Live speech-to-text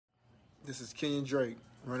This is Kenyon Drake,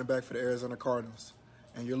 running back for the Arizona Cardinals,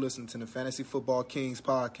 and you're listening to the Fantasy Football Kings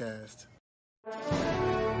podcast.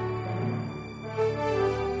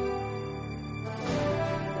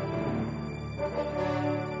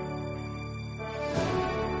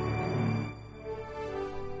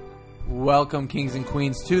 Welcome, Kings and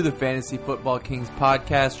Queens, to the Fantasy Football Kings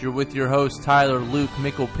podcast. You're with your host, Tyler, Luke,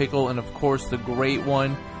 Mickle, Pickle, and of course the great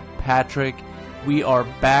one, Patrick. We are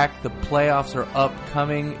back. The playoffs are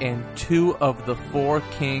upcoming, and 2 of the 4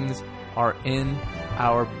 Kings are in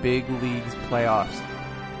our big leagues playoffs.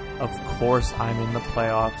 Of course, I'm in the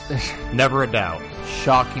playoffs. Never a doubt.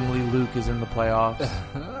 Shockingly, Luke is in the playoffs.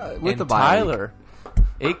 With and the bye week. Tyler,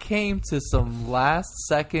 it came to some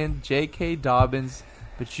last-second J.K. Dobbins,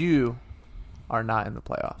 but you are not in the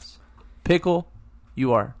playoffs. Pickle,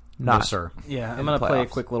 you are not. No, sir. Yeah, I'm in going to the play a playoffs.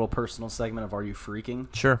 quick little personal segment of Are You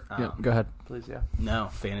Freaking? Sure. Yeah, Go ahead. Please, yeah. No,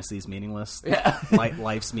 fantasy's meaningless. Yeah.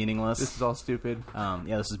 Life's meaningless. This is all stupid.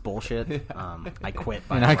 This is bullshit. I quit.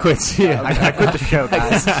 And I quit. Yeah, I quit the show,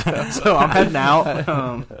 guys. So I'm heading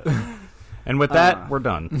out. And with that, we're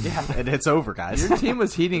done. Yeah, it's over, guys. Your team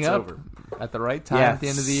was heating It's up over. at the right time Yeah, at the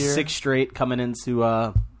end of the year. 6 straight coming into...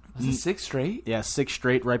 Was it 6 straight? Yeah, 6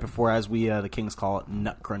 straight right before, as we the Kings call it,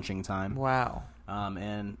 nut crunching time. Wow.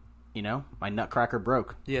 And, you know, my nutcracker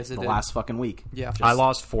broke. Yes, it the did. last fucking week. Yeah. I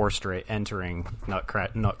lost 4 straight entering nut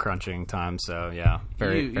crunching time, so yeah,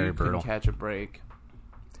 very you brutal. couldn't catch a break.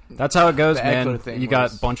 That's how it goes, The man. Eckler thing You got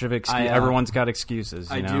was- a bunch of excuses. Everyone's got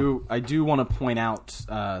excuses. You know? I do want to point out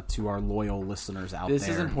to our loyal listeners out This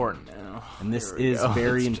there. is important. And this Here we is go.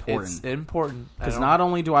 very It's important. important. I Because don't- not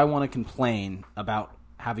only do I want to complain about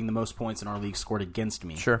having the most points in our league scored against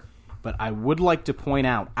me, Sure. but I would like to point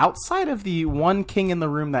out, outside of the one king in the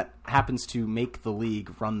room that happens to make the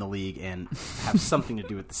league, run the league, and have something to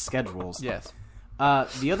do with the schedules, Yes.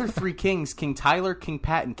 the other 3 kings, King Tyler, King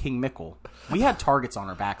Pat, and King Mickle, we had targets on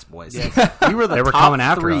our backs, boys. We were the They were top coming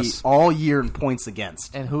after 3 us. all year in points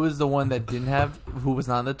against. And who was the one that didn't have, who was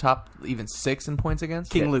not in the top even 6 in points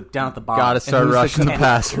against? King Luke down at the bottom. Gotta start who's the rushing the king?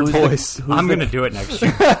 passer, Who's boys. the- I'm going to do it next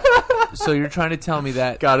year. So you're trying to tell me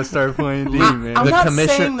that Gotta start playing D, man. I'm The not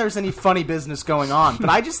commissioner- saying there's any funny business going on, but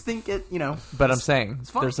I just think it, you know. But I'm saying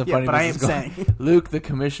fun. there's a Yeah, funny but I business am going- saying. Luke, the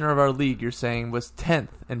commissioner of our league, you're saying was 10th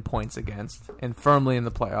in points against and firmly in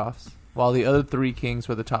the playoffs, while the other 3 kings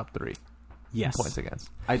were the top 3 Yes. in points against.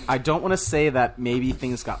 I don't want to say that maybe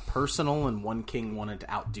things got personal and one king wanted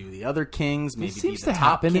to outdo the other kings. Maybe It seems be the to top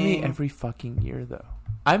happen to me king. every fucking year, though.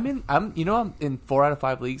 I'm in 4 out of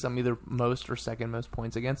 5 leagues. I'm either most or second most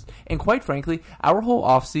points against. And quite frankly, our whole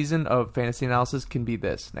offseason of fantasy analysis can be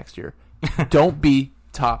this next year. Don't be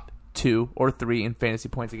top 2 or 3 in fantasy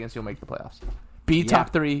points against. You'll make the playoffs. Be Yeah.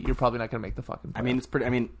 top 3. You're probably not going to make the fucking playoffs. I mean, it's pretty.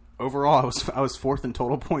 I mean, overall, I was 4th in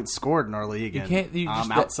total points scored in our league. You and can't- you I'm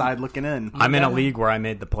just- outside looking in. I'm in a Yeah. league where I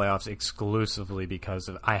made the playoffs exclusively because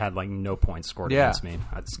I had like no points scored Yeah. against me.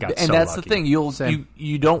 I just got and so that's lucky. the thing. Same.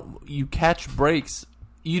 You catch breaks.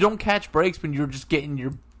 You don't catch breaks when you're just getting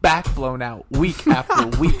your back blown out week after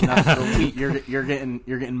week after week. You're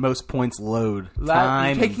getting most points load. You're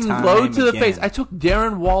Time taking and time load to the again. face. I took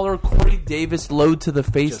Darren Waller, Corey Davis load to the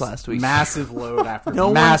face Just last week. Massive load after No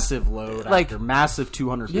one- massive load like- after massive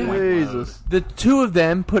 200 Yeah. point load. Jesus. The 2 of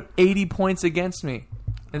them put 80 points against me.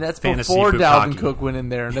 And that's Fantasy before Dalvin Bukaki. Cook went in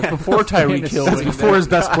there. And that's before Tyreek Hill went That's in before there. his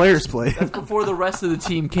best players played. That's before the rest of the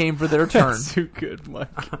team came for their turn. That's too good, Mike.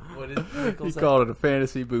 What did Michael He say? called it a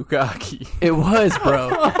fantasy bukkake. It was, bro.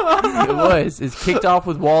 It was. It's kicked off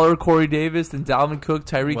with Waller, Corey Davis, then Dalvin Cook,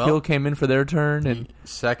 Tyreek Well, Hill came in for their turn, and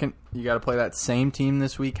Second, you got to play that same team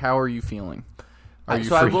this week. How are you feeling? Are you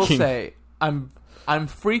so I will freaking- say I'm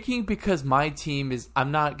freaking because my team is.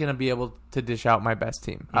 I'm not gonna be able to dish out my best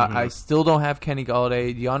team. I still don't have Kenny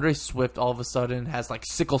Golladay. DeAndre Swift all of a sudden has like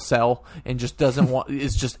sickle cell and just doesn't want.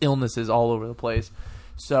 It's just illnesses all over the place.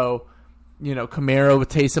 So, you know, Camaro with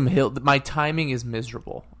Taysom Hill. My timing is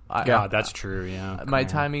miserable. God, that's true. Yeah, My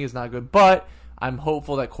timing is not good, but I'm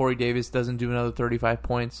hopeful that Corey Davis doesn't do another 35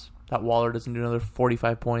 points, that Waller doesn't do another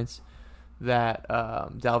 45 points, that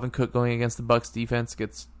Dalvin Cook going against the Bucs defense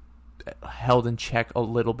gets held in check a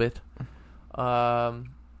little bit.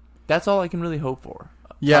 That's all I can really hope for.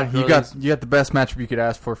 Yeah, Todd you Gurley's- got the best matchup you could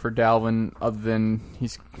ask for Dalvin. Other than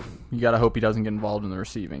you got to hope he doesn't get involved in the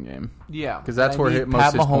receiving game. Yeah, 'Cause that's I where need most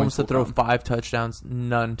Pat of his Mahomes points to will throw come. 5 touchdowns,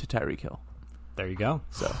 none to Tyreek Hill. there you go.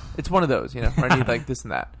 So it's one of those, you know, where I need like this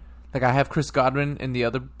and that. Like I have Chris Godwin in the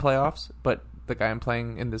other playoffs, but the guy I'm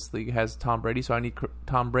playing in this league has Tom Brady, so I need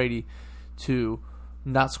Tom Brady to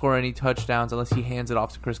not score any touchdowns unless he hands it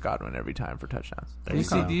off to Chris Godwin every time for touchdowns. Do you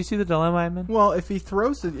go. see the dilemma I'm in? Well, if he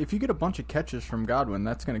throws it, if you get a bunch of catches from Godwin,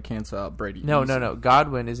 that's going to cancel out Brady. No. easy.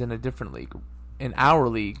 Godwin is in a different league. In our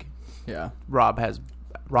league, Yeah. Rob.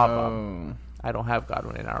 Oh. I don't have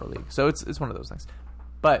Godwin in our league, so it's one of those things.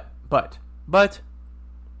 But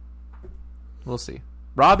we'll see.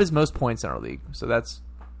 Rob is most points in our league, so that's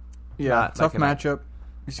Yeah, not tough like matchup.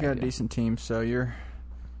 He's got a idea. decent team, so you're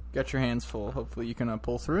got your hands full. Hopefully you can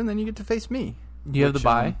pull through, and then you get to face me. you have the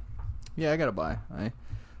bye. Yeah, I got a bye.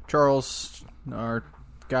 Charles, our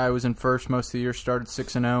guy, was in first most of the year. Started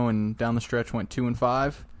 6-0, and down the stretch went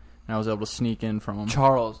 2-5. And I was able to sneak in from him.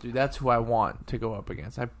 Charles, dude, that's who I want to go up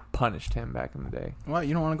against. I punished him back in the day. What?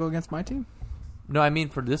 You don't want to go against my team? No, I mean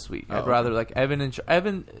for this week. I'd Oh, rather like Evan and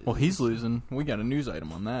Evan. Well, he's losing. We got a news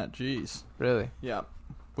item on that. Jeez. Really. Yeah.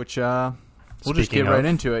 Which we'll just Speaking get right of.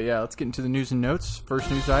 into it. Yeah, let's get into the news and notes. First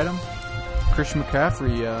news item: Christian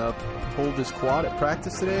McCaffrey pulled his quad at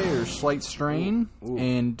practice today, or slight strain. Ooh.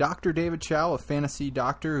 And Dr. David Chow, a fantasy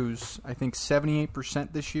doctor who's I think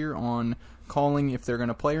 78% this year on calling if they're going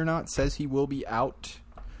to play or not, says he will be out.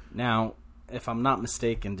 Now, if I'm not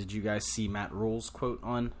mistaken, did you guys see Matt Rule's quote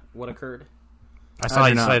on what occurred? I saw I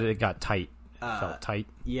you do not. said it got tight. Felt tight.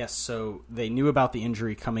 Yes, so they knew about the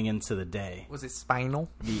injury coming into the day. Was it spinal?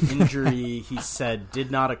 The injury, he said,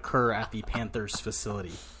 did not occur at the Panthers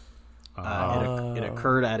facility. It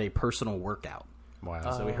occurred at a personal workout.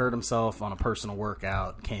 Wow. So he hurt himself on a personal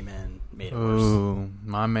workout, came in, made it worse. Ooh,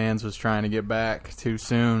 my man's was trying to get back too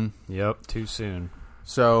soon. Yep, too soon.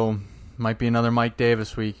 So, might be another Mike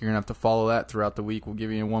Davis week. You're going to have to follow that throughout the week. We'll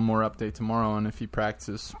give you one more update tomorrow on if he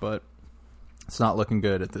practices, but it's not looking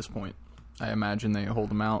good at this point. I imagine they hold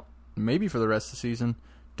him out maybe for the rest of the season.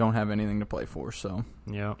 Don't have anything to play for, so.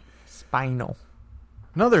 Yep. Spinal.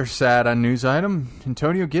 Another sad news item.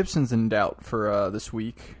 Antonio Gibson's in doubt for this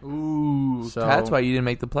week. Ooh, So- that's why you didn't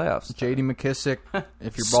make the playoffs. J.D. McKissick,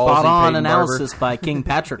 if you're Spot ballsy, on Peyton analysis by King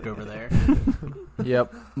Patrick over there. Barber.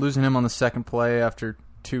 Yep. Losing him on the second play after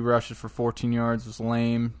 2 rushes for 14 yards was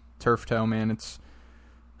lame. Turf toe, man.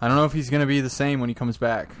 I don't know if he's going to be the same when he comes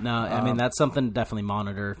back. No, I mean, that's something to definitely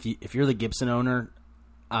monitor. If you're the Gibson owner,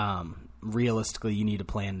 realistically, you need a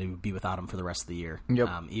plan to be without him for the rest of the year. Yep.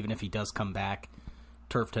 Even if he does come back,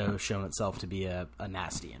 turf toe has shown itself to be a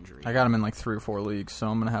nasty injury. I got him in like 3 or 4 leagues, so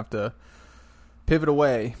I'm going to have to pivot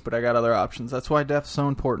away, but I got other options. That's why depth's so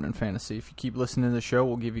important in fantasy. If you keep listening to the show,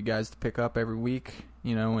 we'll give you guys to pick up every week,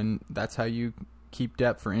 and that's how you keep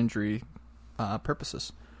depth for injury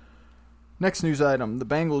purposes. Next news item. The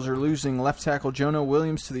Bengals are losing left tackle Jonah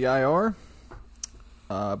Williams to the IR.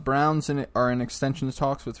 Browns are in extension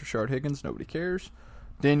talks with Rashard Higgins. Nobody cares.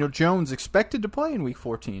 Daniel Jones expected to play in Week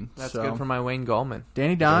 14. That's so good for my Wayne Gallman.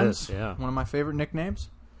 Danny It Dimes, is, yeah. one of my favorite nicknames,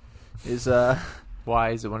 is Why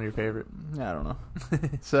is it one of your favorite? I don't know.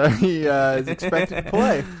 So he is expected to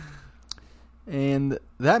play. And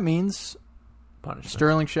that means Punishment.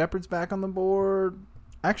 Sterling Shepard's back on the board.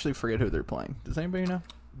 I actually forget who they're playing. Does anybody know?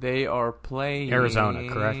 They are playing Arizona,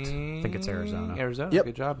 correct? I think it's Arizona. Arizona. Yep.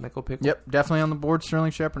 Good job, Michael Pickle. Yep, definitely on the board,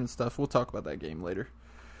 Sterling Shepard and stuff. We'll talk about that game later.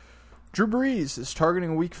 Drew Brees is targeting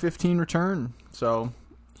a Week 15 return. So,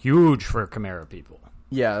 Huge for Camara people.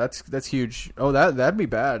 yeah, that's huge. Oh, that'd be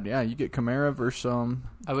bad. Yeah, you get Kamara versus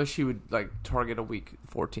I wish he would target a week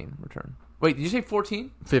 14 return. Wait, did you say 14?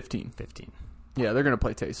 15. 15. Yeah, they're going to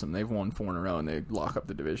play Taysom. They've won 4 in a row, and they lock up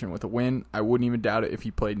the division with a win. I wouldn't even doubt it if he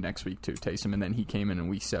played next week, too, Taysom, and then he came in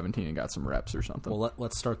Week 17 and got some reps or something. Well,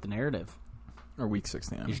 let's start the narrative. Or Week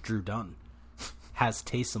 16. I mean. Is Drew done? Has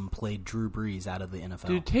Taysom played Drew Brees out of the NFL?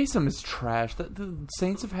 Dude, Taysom is trash. The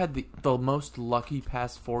Saints have had the most lucky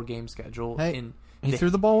past 4-game schedule Hey, in He threw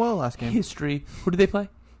the ball well last game. history. Who did they play?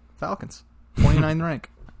 Falcons. 29th rank.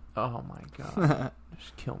 Oh, my God.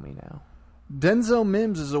 Just kill me now. Denzel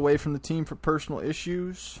Mims is away from the team for personal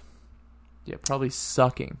issues. Yeah, probably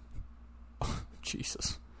sucking.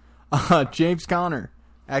 Jesus. James Conner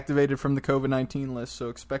activated from the COVID-19 list, so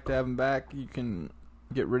expect to have him back. You can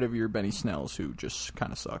get rid of your Benny Snells, who just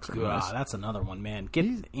kind of sucks. Ah, that's another one, man. Get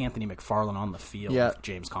Anthony McFarland on the field. Yeah, If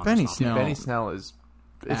James Conner's Benny not Snell. Benny Snell is...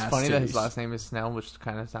 It's Ass funny that his titties. last name is Snell, which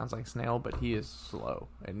kind of sounds like snail, but he is slow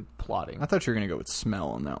and plodding. I thought you were going to go with smell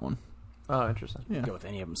on that one. Oh, interesting. Yeah. Go with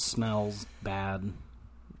any of them. Smells bad.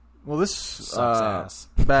 Well, this Sucks ass.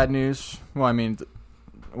 bad news. Well, I mean,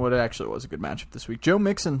 what actually was a good matchup this week. Joe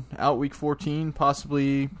Mixon out Week 14,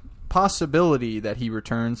 possibility that he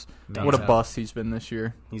returns. Done What a so. bust he's been this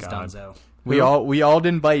year. He's God. donezo. We all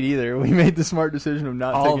didn't bite either. We made the smart decision of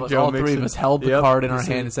not taking Joe all Mixon. three of us held the card in our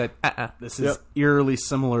hand and said, This is eerily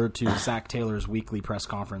similar to Zach Taylor's weekly press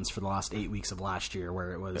conference for the last 8 weeks of last year,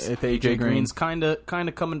 where it was If AJ Green's kind of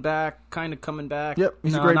coming back. Yep,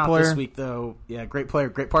 he's a No, great not player. this week though. Yeah, great player,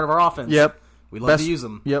 great part of our offense. Yep. We love to use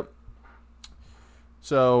him. Yep.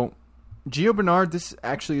 So, Gio Bernard, this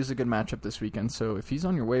actually is a good matchup this weekend. So, if he's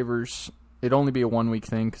on your waivers, it'd only be a 1 week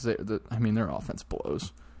thing because their offense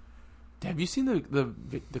blows. have you seen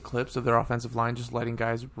the clips of their offensive line just letting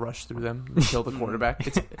guys rush through them and kill the quarterback?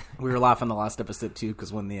 We were laughing the last episode too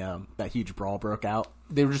because when that huge brawl broke out,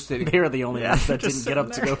 They were just sitting. they were the only ones that just didn't get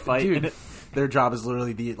up to go fight. Dude. And their job is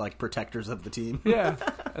literally be like protectors of the team. Yeah,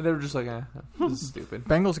 and they were just like, this is stupid.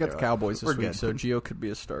 Bengals got the Cowboys this We're week, good. so Gio could be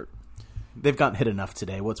a start. They've gotten hit enough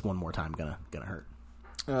today. What's one more time gonna hurt?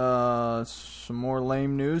 Some more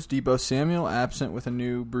lame news. Deebo Samuel absent with a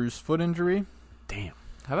new bruised foot injury. Damn.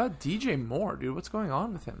 How about DJ Moore, dude? What's going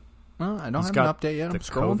on with him? Well, I don't He's have got an update yet. I'm the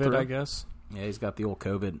scrolling COVID, through. I guess. Yeah, he's got the old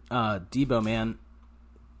COVID. Debo, man.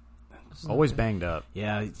 Always banged up.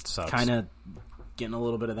 Yeah, Sucks. kind of getting a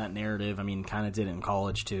little bit of that narrative. I mean, kind of did it in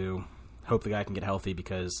college too. Hope the guy can get healthy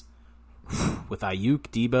because with Ayuk,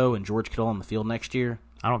 Debo, and George Kittle on the field next year,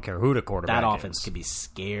 I don't care who the quarterback that is. offense could be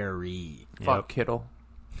scary. Fuck Kittle.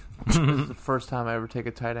 This is the first time I ever take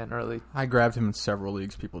a tight end early. I grabbed him in several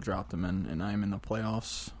leagues. People dropped him in, and I'm in the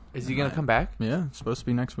playoffs. Is he going to come back? Yeah, it's supposed to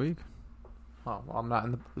be next week. Oh, well, I'm not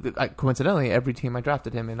in the. Coincidentally, every team I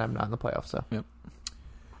drafted him in, I'm not in the playoffs. So Yep.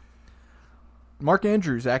 Mark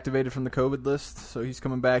Andrews activated from the COVID list, so he's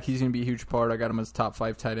coming back. He's going to be a huge part. I got him as top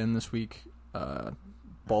 5 tight end this week.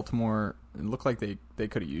 Baltimore, it looked like they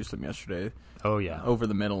could have used him yesterday. Oh, yeah. Over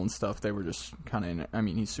the middle and stuff. They were just kind of,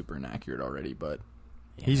 he's super inaccurate already, but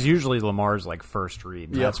He's usually Lamar's first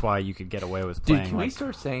read. Yep. That's why you could get away with dude, playing. can we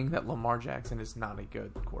start saying that Lamar Jackson is not a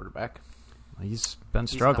good quarterback? He's been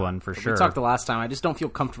struggling for sure. We talked the last time. I just don't feel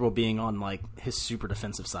comfortable being on his super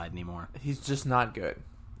defensive side anymore. He's just not good.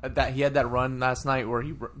 That he had that run last night where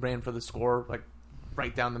he ran for the score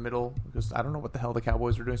right down the middle because I don't know what the hell the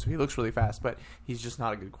Cowboys were doing. So he looks really fast, but he's just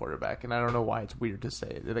not a good quarterback, and I don't know why it's weird to say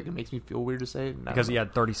it. It makes me feel weird to say it because he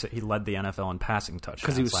had 36. He led the NFL in passing touchdowns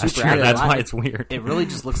Because he was last super year. active. That's why it's weird. It really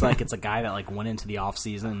just looks like it's a guy that went into the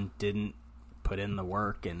offseason, didn't put in the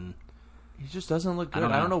work, and He just doesn't look good.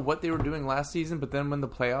 I don't know what they were doing last season, but then when the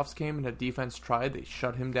playoffs came and the defense tried, they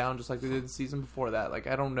shut him down just like they did the season before that.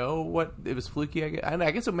 I don't know what it was fluky.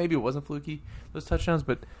 I guess maybe it wasn't fluky, those touchdowns,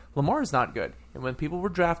 but Lamar is not good. And when people were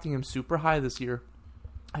drafting him super high this year,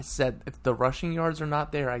 I said if the rushing yards are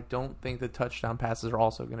not there, I don't think the touchdown passes are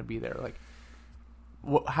also going to be there.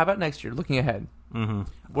 How about next year? Looking ahead,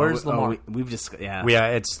 where's Lamar? We've just Yeah,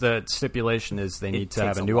 it's the stipulation is they need to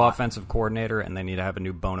have a new offensive coordinator and they need to have a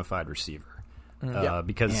new bona fide receiver.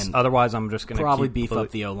 Because And otherwise I'm just going to probably beef up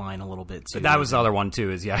the O-line a little bit too. That was the other one too.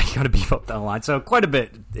 Is you got to beef up the line. So quite a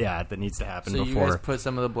bit. That needs to happen So before. you guys put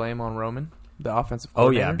some of the blame on Roman, the offensive Oh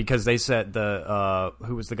coordinator? yeah, because they said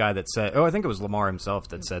who was the guy that said? Oh, I think it was Lamar himself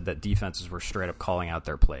that said that defenses were straight up calling out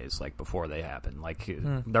their plays before they happened.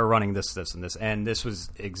 They're running this, and this, and this was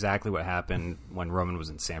exactly what happened when Roman was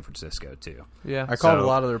in San Francisco too. Yeah, I called a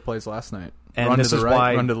lot of their plays last night. And run this to the is right,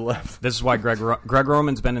 why run to the left. This is why Greg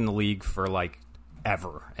Roman's been in the league for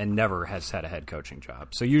ever and never has had a head coaching job.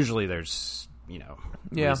 So usually there's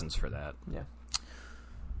reasons for that. Yeah.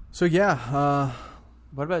 So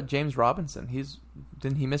What about James Robinson?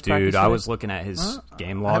 Didn't he miss practice Dude, today? I was looking at his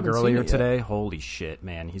game I log haven't seen earlier it yet. today. Holy shit,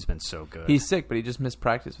 man, he's been so good. He's sick, but he just missed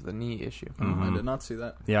practice with a knee issue. I did not see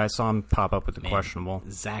that. Yeah, I saw him pop up with the Man, questionable.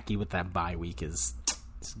 Zachy with that bye week is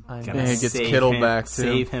I know. gonna Yeah, he gets save Kittle him- back, too.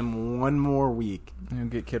 Save him one more week. He'll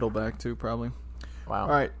get Kittle back too, probably. Wow. All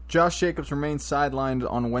right, Josh Jacobs remains sidelined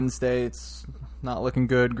on Wednesday. It's not looking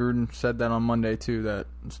good. Gruden said that on Monday too, that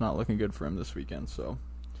it's not looking good for him this weekend. So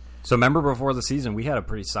remember before the season, we had a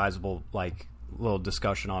pretty sizable little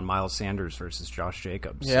discussion on Miles Sanders versus Josh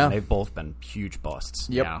Jacobs. Yeah. And they've both been huge busts.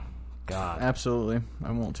 Yep. Yeah. God. absolutely,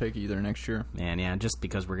 I won't take either next year. Man, yeah, just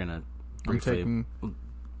because we're gonna I'm taking.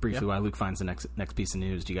 briefly while Luke finds the next piece of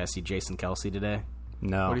news. Do you guys see Jason Kelsey today?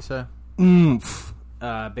 No. What do you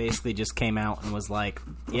say? Basically just came out and was like,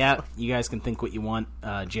 yeah, you guys can think what you want.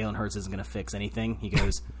 Jalen Hurts isn't going to fix anything. He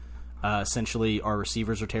goes, essentially, our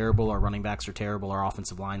receivers are terrible, our running backs are terrible, our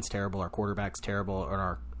offensive line's terrible, our quarterback's terrible, and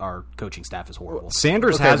our our coaching staff is horrible.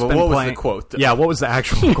 Sanders Okay, has but been what was playing. the quote, though? Yeah, what was the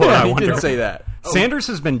actual quote? I He wonder. didn't say that. Sanders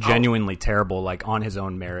has been genuinely terrible, like on his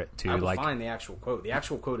own merit too. I will Like, find the actual quote. The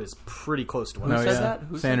actual quote is pretty close to what No, I said said. that?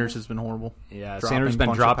 Who said Sanders that? has been horrible. yeah, Dropping Sanders been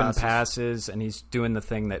bunch of dropping passes, and he's doing the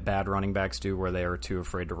thing that bad running backs do, where they are too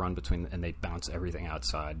afraid to run between, and they bounce everything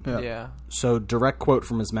outside. Yeah. So, direct quote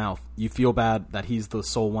from his mouth. You feel bad that he's the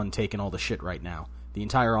sole one taking all the shit right now. The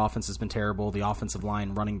entire offense has been terrible. The offensive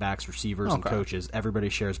line, running backs, receivers, and Okay. coaches. Everybody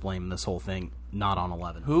shares blame in this whole thing. Not on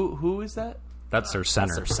 11. Who is that? That's their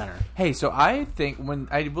center. That's their center. Hey, so I think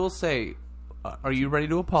I will say, are you ready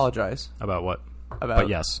to apologize About what? about But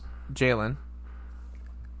yes. Jalen?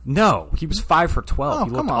 No, he was 5 for 12. Oh, he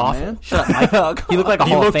looked come on, awful. man. Shut up, Mike. He looked like a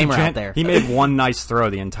Hall of Famer out there. He made one nice throw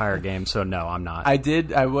the entire game, so no, I'm not. I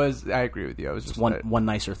agree with you. I was just One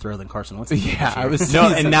nicer throw than Carson Wentz. Yeah, I was no,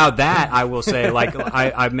 and now that I will say, like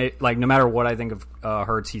I made, like no matter what I think of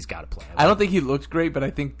Hurts, he's got to play. I don't think he looked great, but I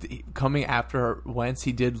think coming after Wentz,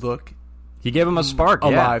 he did look He gave him a spark,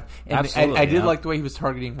 alive. Yeah, And absolutely. I did yeah. like the way he was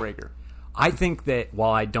targeting Rager. I think that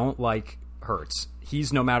while I don't like Hurts,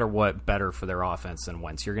 he's no matter what better for their offense than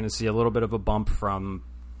Wentz. You're going to see a little bit of a bump from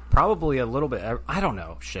probably a little bit. I don't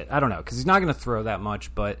know, because he's not going to throw that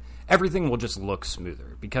much, but everything will just look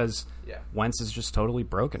smoother because Wentz is just totally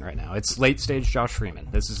broken right now. It's late stage Josh Freeman.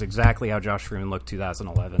 This is exactly how Josh Freeman looked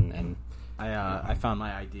 2011 and I found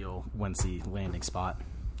my ideal Wency landing spot.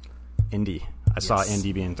 Indy. I saw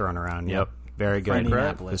Indy being thrown around. Yep. Very For good.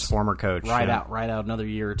 Indianapolis. His former coach. Ride yeah. out another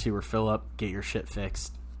year or two or fill up, get your shit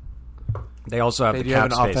fixed. They also have They the do have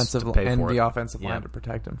cap an space offensive to pay and for the it. offensive line to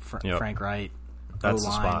protect him. Yep. Frank Wright, That's the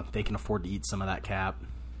O-line, spot. they can afford to eat some of that cap.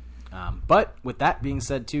 But with that being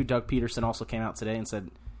said, too, Doug Peterson also came out today and said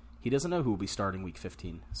he doesn't know who will be starting Week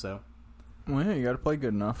 15. So, Well, yeah, you got to play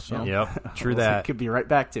good enough. So Yep. True we'll see. that. Could be right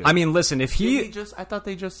back to it. I mean, listen, if I thought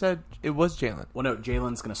they just said it was Jalen. well, no,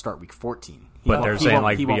 Jalen's going to start Week 14. But they're saying,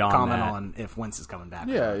 like, he won't beyond comment that. on if Wentz is coming back.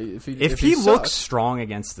 yeah, if he sucks- looks strong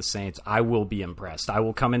against the Saints, I will be impressed. I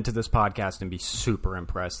will come into this podcast and be super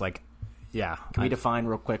impressed. Like, yeah. Can we define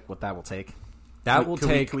real quick what that will take? That will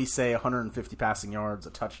take... Can we say 150 passing yards,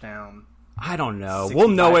 a touchdown? I don't know. We'll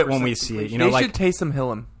know it when we 65% see it. You They know, like should Taysom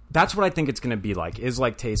Hill him. that's what I think it's going to be like. Is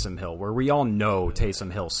like Taysom Hill, where we all know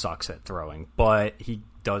Taysom Hill sucks at throwing, but he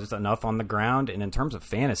does enough on the ground. And in terms of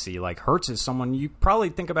fantasy, like Hurts is someone you probably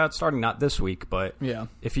think about starting, not this week, but Yeah.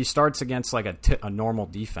 if he starts against like a normal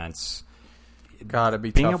defense, Gotta be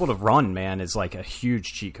being tough. able to run, man, is like a huge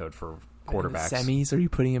cheat code for quarterbacks. Semis, are you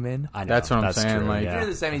putting him in? I know, That's what I'm saying, True, like- If yeah. you're in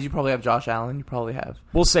the semis, you probably have Josh Allen. You probably have.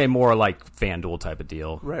 We'll say more like FanDuel type of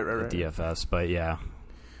deal, Right. DFS, but yeah.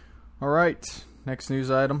 All right. Next news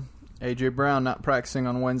item: AJ Brown not practicing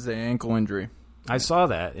on Wednesday, ankle injury. I saw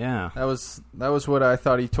that. Yeah. That was what I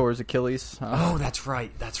thought he tore his Achilles. Oh, that's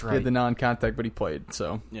right. That's He right. had the non-contact, but he played.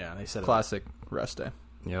 So Yeah, they said classic rest day.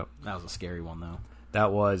 Yep. that was a scary one, though.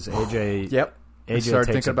 That was AJ. Yep. I AJ started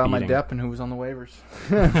takes thinking a about my beating. depth and who was on the waivers.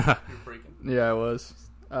 Yeah, I was.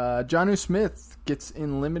 Jonnu Smith gets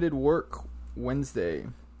in limited work Wednesday.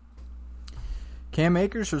 Cam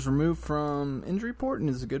Akers was removed from injury report and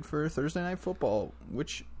is good for Thursday Night Football,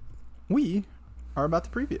 which we are about to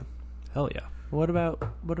preview. Hell yeah. What about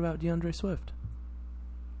DeAndre Swift?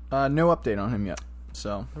 No update on him yet.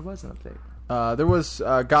 So There was an update. there was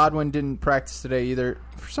Godwin didn't practice today either.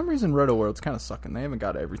 For some reason, Roto World's kind of sucking. They haven't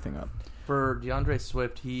got everything up. For DeAndre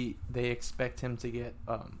Swift, they expect him to get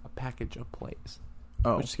a package of plays,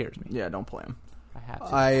 which scares me. Yeah, don't play him. I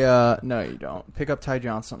have to. No, you don't. Pick up Ty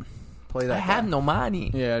Johnson. Play that. I have guy. no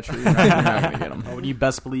money. Yeah, true. You're not gonna get him. Oh, you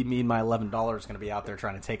best believe me and my $11 is going to be out there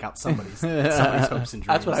trying to take out somebody's hopes and dreams.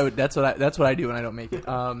 That's what I would. That's what I do when I don't make it.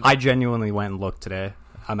 I genuinely went and looked today.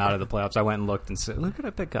 I'm out of the playoffs. I went and looked and said, "Look what I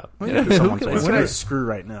pick up." Yeah. For someone's Look at waiver. We're going to screw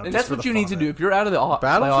right now. and just that's for what the you fun need to of do it. if you're out of the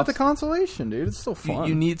Battle playoffs. for the consolation, dude. It's still fun.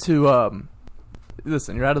 You need to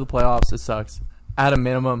listen. You're out of the playoffs. It sucks. At a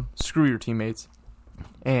minimum, screw your teammates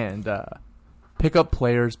and pick up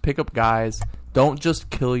players, pick up guys. Don't just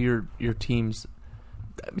kill your teams.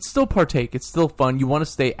 Still partake. It's still fun. You want to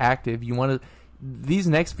stay active. You want to. These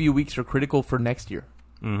next few weeks are critical for next year.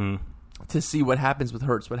 Mm-hmm. To see what happens with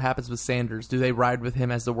Hurts, what happens with Sanders. Do they ride with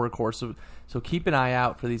him as the workhorse? So keep an eye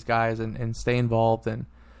out for these guys and stay involved and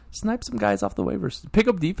snipe some guys off the waivers. Pick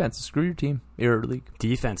up defense. Screw your team. Your league.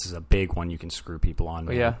 Defense is a big one you can screw people on.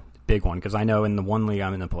 Man. Yeah. Big one, because I know in the one league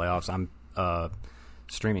I'm in the playoffs, I'm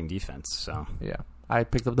streaming defense. So Yeah. I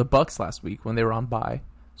picked up the Bucks last week when they were on bye.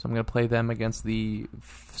 So I'm going to play them against the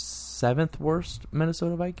 7th worst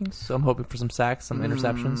Minnesota Vikings. So I'm hoping for some sacks, some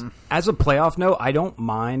interceptions. as a playoff note, I don't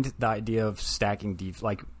mind the idea of stacking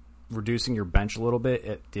like reducing your bench a little bit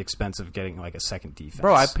at the expense of getting like a second defense.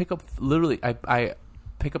 Bro, I pick up literally I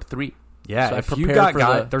pick up 3. Yeah, So I if you prepare got for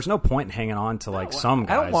guys, the- there's no point hanging on to like some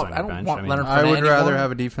guys I don't want- on I your don't bench. want I mean, Leonard I would Fournette rather anymore.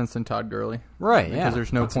 have a defense than Todd Gurley. right? Because Yeah,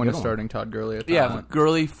 there's no That's a point good of one. starting Todd Gurley at that Yeah, point.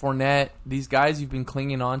 Gurley, Fournette, these guys you've been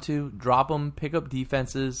clinging on to, drop them, pick up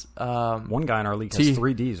defenses. One guy in our league T- has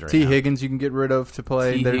 3 Ds right T. now. Higgins you can get rid of to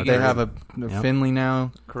play. T. They Higgins. have a Yep. Finley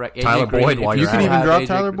now. Correct. Tyler AJ Green, Boyd if while You you're can at even it. drop AJ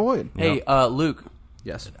Tyler Green. Boyd. Hey, Luke,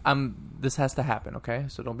 Yes. this has to happen, okay?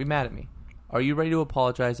 So don't be mad at me. Are you ready to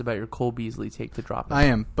apologize about your Cole Beasley take to drop him? I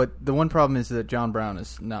am, but the one problem is that John Brown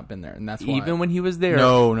has not been there, and that's why. Even when he was there,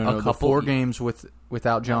 no. a The couple 4 games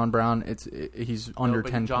without John Brown, he's under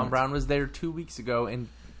but 10 John points. Brown was there 2 weeks ago, and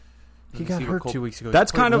He got hurt 2 weeks ago.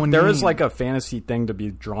 That's He played kind of one there is game. like a fantasy thing to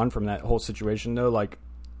be drawn from that whole situation though. Like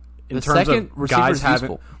in The terms second of receiver's guys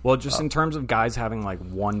having, useful. well, just in terms of guys having like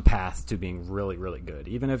one path to being really, really good,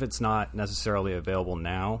 even if it's not necessarily available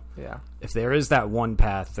now. yeah. If there is that one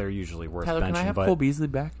path, they're usually worth Tyler, benching. can I have but Cole Beasley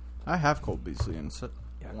back? I have Cole Beasley in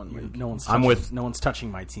one You- league. No one's. I'm Touching, with- No one's touching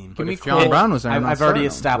my team. Give me If John Cole- Brown was there, I'm not I've already starting him.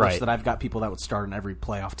 established Right. that I've got people that would start in every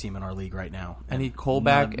playoff team in our league right now. I need Cole None-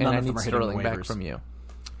 back, and none I of them need are hitting Sterling back waivers. from you.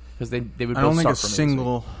 Because they would I both don't think a start for me this week.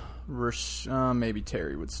 single. Maybe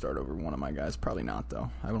Terry would start over one of my guys. Probably not though.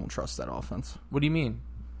 I don't trust that offense. What do you mean?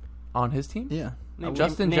 On his team? Yeah,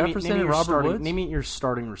 Justin Jefferson and your Robert starting, Woods? Name me your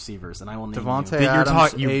starting receivers, and I will name Devontae You're Adams,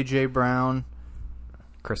 talking- AJ Brown,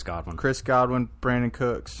 Chris Godwin. Chris Godwin, Brandon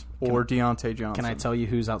Cooks, or Deontay Johnson. Can I tell you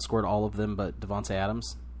who's outscored all of them but Devontae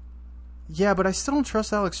Adams? Yeah, but I still don't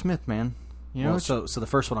trust Alex Smith, man. You know, Well, it's- so the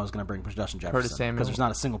first one I was going to bring was Justin Jefferson. Curtis Samuel. Because there's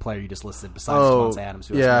not a single player you just listed besides Devontae Adams.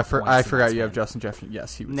 Who has yeah, more I points forgot than you have Span. Justin Jefferson.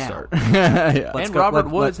 Yes, he would Now. start. Yeah. Let's And go- Robert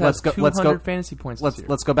let- Woods let's has go- 200 fantasy points this year.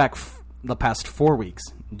 Let's go back the past 4 weeks.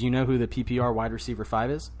 Do you know who the PPR wide receiver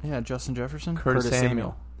 5 is? Yeah, Justin Jefferson. Curtis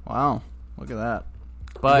Samuel. Wow, look at that.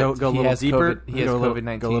 But go a he little has deeper. COVID, he has go a little-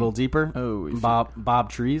 COVID-19. Go a little deeper. Oh, if you- Bob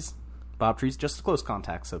Trees. Bob Trees, just a close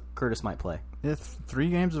contact, so Curtis might play. Yeah,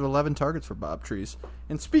 3 games of 11 targets for Bob Trees.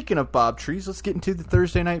 And speaking of Bob Trees, let's get into the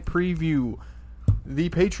Thursday night preview. The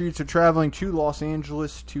Patriots are traveling to Los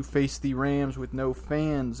Angeles to face the Rams with no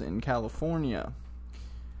fans in California.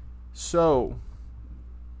 So,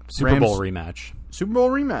 Super Bowl rematch. Super Bowl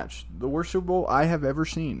rematch. The worst Super Bowl I have ever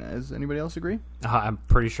seen. Does anybody else agree? I'm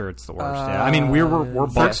pretty sure it's the worst. Yeah, I mean we're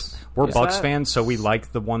Bucks yes. we're Yes. Bucks fans, so we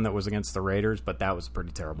like the one that was against the Raiders, but that was a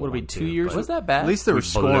pretty terrible. What are we, one, 2 too, years? but Was that bad? At least there we was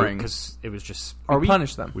scoring. because it was just we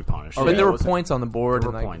punished them. we punished. But yeah. there it were wasn't- points on the board. There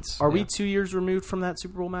and were like, points. Are we Yeah. 2 years removed from that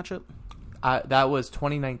Super Bowl matchup? That was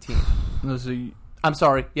 2019. Those are- I'm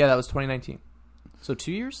sorry. Yeah, that was 2019. So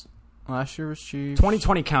 2 years? Last year was Chiefs.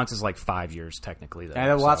 2020 counts as like 5 years technically. Though,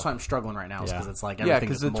 Yeah, well, that's so. why I'm struggling right now. Because Yeah. it's like Yeah, everything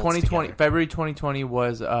because just the molds 2020 together. February 2020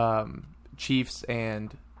 was Chiefs,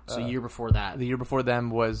 and So year before that, the year before them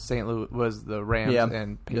was St. Louis, was the Rams Yeah,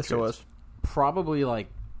 and Patriots. yes, it was. probably like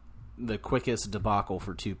the quickest debacle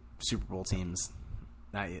for 2 Super Bowl teams.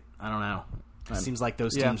 I don't know. It seems like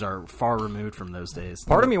those Yeah. teams are far removed from those days.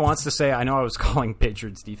 Part of me wants to say I know I was calling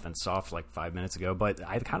Patriots defense soft like 5 minutes ago, but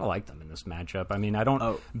I kind of like them in this matchup. I mean, I don't.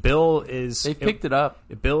 Oh. Bill is They picked it up.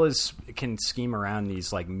 Bill can scheme around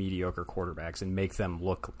these like mediocre quarterbacks and make them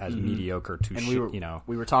look as mediocre to And shit.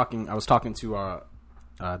 we were talking. I was talking to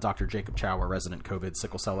Dr. Jacob Chow, our resident COVID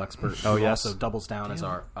sickle cell expert. Oh, who yes. also doubles down as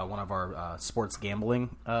our one of our sports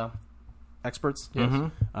gambling experts.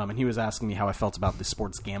 And he was asking me how I felt about the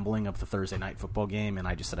sports gambling of the Thursday night football game, and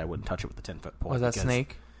I just said I wouldn't touch it with the 10-foot pole. Was that because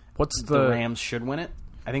Snake? What's The Rams should win it.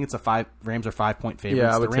 I think it's Rams are 5-point favorites.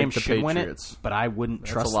 Yeah, I would the Rams take the should win it, Patriots. but I wouldn't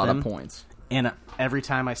That's trust a lot them. of points. And every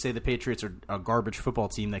time I say the Patriots are a garbage football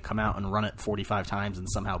team, they come out and run it 45 times and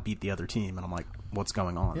somehow beat the other team. And I'm like, what's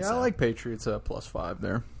going on? Yeah, So- I like Patriots +5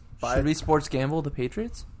 there. Should we sports gamble the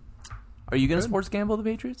Patriots? Are you going to sports gamble the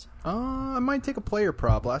Patriots? I might take a player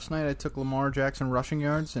prop. Last night I took Lamar Jackson rushing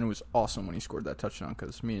yards, and it was awesome when he scored that touchdown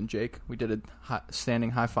because me and Jake, we did a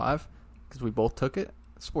standing high five because we both took it.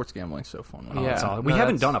 Sports gambling's so fun. Yeah. That's all. no, We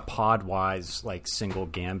haven't that's- done a pod-wise like single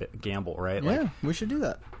gamble, right? Like, Yeah, we should do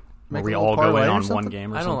that. where Make we a little all go parlay in or on one something.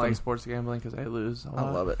 game or I don't something. like sports gambling because I lose. I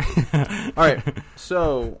love it. All right,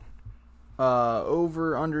 so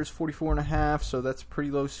over under is 44.5, so that's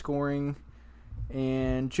pretty low scoring.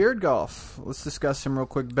 And Jared Goff, let's discuss him real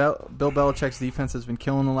quick. Bill Belichick's defense has been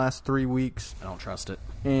killing the last 3 weeks, I don't trust it.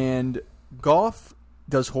 and Goff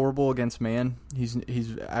does horrible against man. He's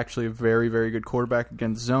actually a very, very good quarterback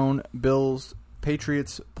against zone.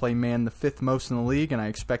 Patriots play man the 5th most in the league, and I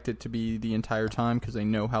expect it to be the entire time because they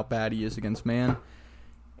know how bad he is against man.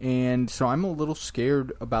 And so I'm a little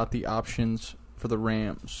scared about the options for the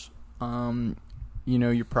Rams.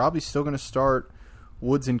 You're probably still going to start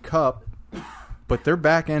Woods and Kupp, but they're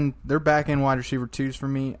back end wide receiver 2s for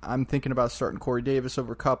me. I'm thinking about starting Corey Davis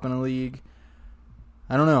over Kupp in a league.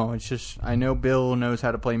 I don't know. It's just I know Bill knows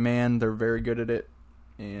how to play man. They're very good at it,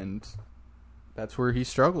 and that's where he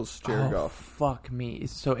struggles. Jared Goff. Fuck me.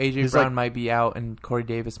 So A.J. Brown might be out, and Corey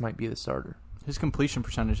Davis might be the starter. His completion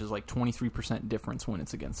percentage is like 23% difference when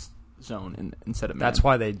it's against zone instead of man. That's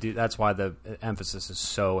why they do. That's why the emphasis is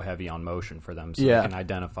so heavy on motion for them, so they can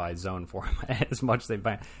identify zone for him as much as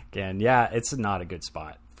they can. Yeah, it's not a good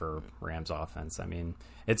spot for Rams offense. I mean,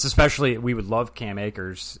 it's especially we would love Cam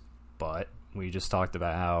Akers, but we just talked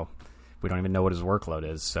about how we don't even know what his workload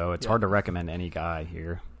is, so it's hard to recommend any guy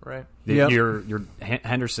here. Right. Your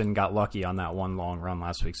Henderson got lucky on that one long run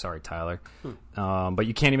last week. Sorry, Tyler. But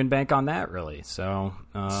you can't even bank on that, really. So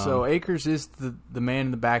Akers is the man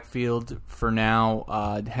in the backfield for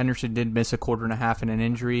now. Henderson did miss a quarter and a half in an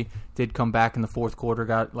injury. Did come back in the fourth quarter,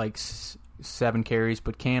 got like 7 carries.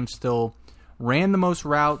 But Cam still ran the most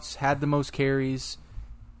routes, had the most carries.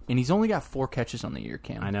 And he's only got 4 catches on the year,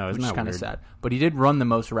 Cam. I know, which is kind of sad. But he did run the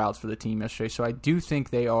most routes for the team yesterday. So I do think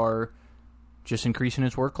they are just increasing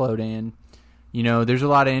his workload. And, there's a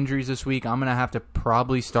lot of injuries this week. I'm going to have to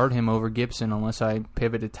probably start him over Gibson unless I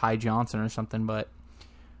pivot to Ty Johnson or something. But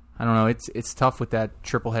I don't know. It's tough with that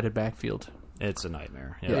triple-headed backfield. It's a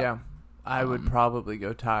nightmare. Yeah. I would probably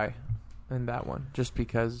go Ty in that one just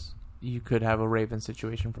because you could have a Ravens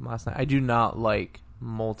situation from last night. I do not like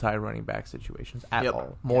multi-running back situations at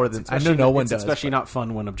all. More than I know no one does. Especially not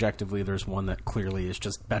fun when objectively there's one that clearly is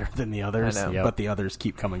just better than the others, but the others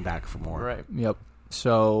keep coming back for more. Right. Yep.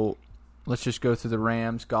 So let's just go through the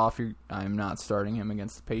Rams. Goff, I'm not starting him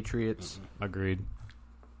against the Patriots. Agreed.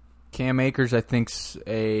 Cam Akers, I think's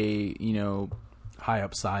a high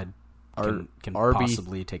upside. Can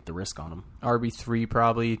possibly take the risk on him. RB3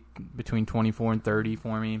 probably between 24 and 30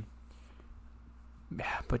 for me. Yeah,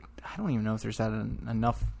 but I don't even know if there's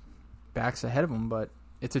enough backs ahead of him. But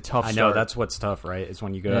it's a tough. I know that's what's tough, right? Is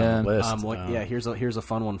when you go down the list. Here's a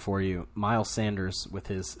fun one for you. Miles Sanders with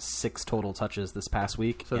his 6 total touches this past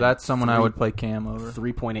week. So that's someone I would play Cam over.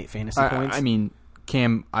 3.8 fantasy points. I mean,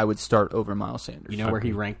 Cam, I would start over Miles Sanders. You know where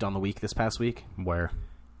he ranked on the week this past week? Where?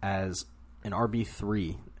 As an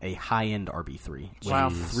RB3, a high-end RB3. Wow.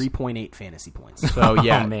 3.8 fantasy points. So,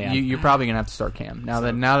 yeah, you're probably going to have to start Cam. Now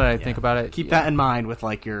that I think about it. Keep that in mind with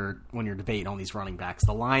when you're debating on these running backs.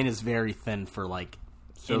 The line is very thin for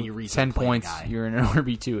any reason. 10 points, guy. You're in an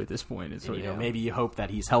RB2 at this point. Maybe you hope that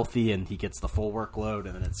he's healthy and he gets the full workload,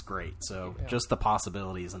 and then it's great. So just the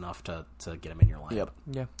possibility is enough to get him in your lineup.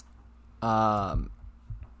 Yep. Yeah.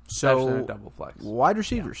 So double flex. Wide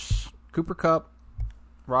receivers: Cooper Kupp,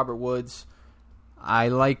 Robert Woods. I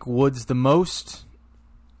like Woods the most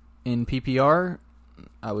in PPR.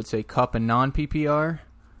 I would say Kupp in non-PPR,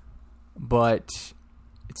 but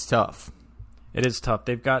it's tough. It is tough.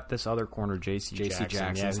 They've got this other corner, J.C. Jackson.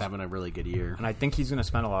 Jackson's having a really good year, and I think he's going to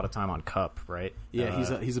spend a lot of time on Kupp, right?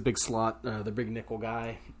 Yeah, he's a big slot, the big nickel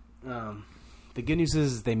guy. The good news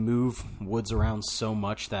is they move Woods around so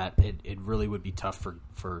much that it really would be tough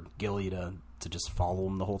for Gilly to just follow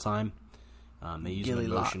him the whole time. They use him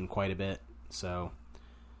in motion quite a bit. So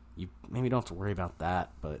you maybe don't have to worry about that,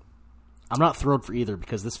 but I'm not thrilled for either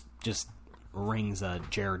because this just rings a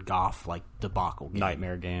Jared Goff debacle game.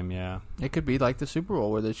 Nightmare game, yeah. It could be like the Super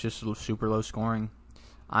Bowl where it's just super low scoring.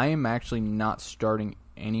 I am actually not starting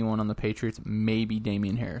anyone on the Patriots, maybe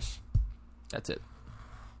Damian Harris. That's it.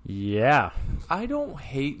 Yeah. I don't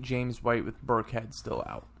hate James White with Burkhead still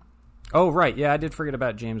out. Oh, right. Yeah, I did forget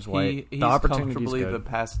about James White. He's comfortably the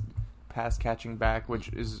pass catching back, which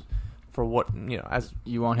is for what as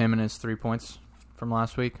you want him in his 3 points from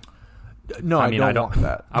last week. No, I don't want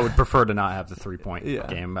that. I would prefer to not have the 3-point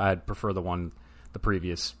game. I'd prefer the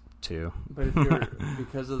previous 2. But if you're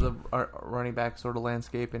because of the running back sort of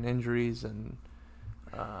landscape and injuries, and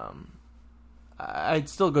I'd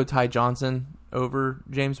still go Ty Johnson over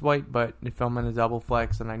James White. But if I'm in a double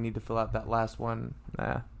flex and I need to fill out that last one,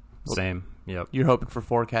 same. Yep. You're hoping for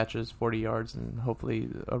 4 catches, 40 yards, and hopefully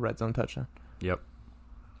a red zone touchdown. Yep.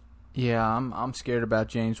 Yeah, I'm scared about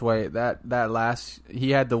James White.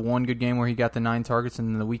 He had the one good game where he got the 9 targets, and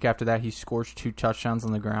then the week after that he scored 2 touchdowns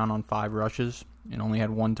on the ground on 5 rushes and only had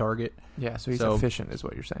 1 target. Yeah, so he's efficient, is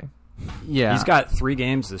what you're saying. Yeah, he's got 3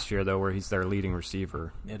 games this year though where he's their leading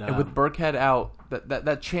receiver. And with Burkhead out,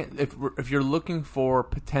 that chance, if you're looking for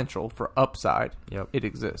potential for upside, it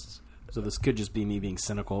exists. So this could just be me being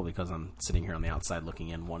cynical because I'm sitting here on the outside looking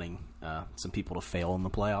in, wanting some people to fail in the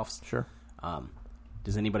playoffs. Sure.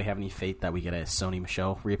 Does anybody have any faith that we get a Sony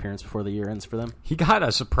Michel reappearance before the year ends for them? He got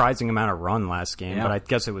a surprising amount of run last game, but I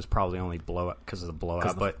guess it was probably only because of the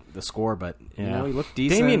blowout. But the score, but he looked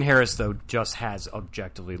decent. Damian Harris, though, just has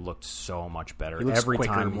objectively looked so much better every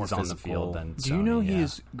time he's on the field than Sony. Do you know he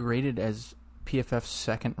is graded as PFF's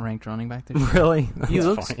second-ranked running back this year. Really? He That's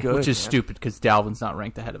looks funny. good, Which is man. stupid because Dalvin's not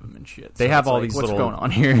ranked ahead of him and shit. They So have it's all like, these what's little- going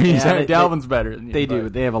on here? Yeah, Dalvin's better than you. They do.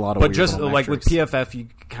 but- They have a lot of But weird just little like with metrics. PFF, you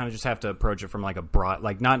kind of just have to approach it from like a broad,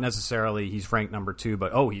 like not necessarily he's ranked number 2,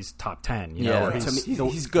 but he's top 10. You know, Yeah. or To me,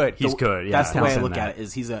 He's good. He's good. Yeah, That's the way I I'll look send at that. it.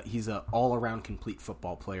 Is he's a all around complete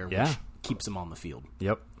football player, which Yeah. keeps him on the field.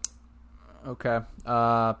 Yep. Okay.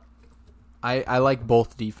 I like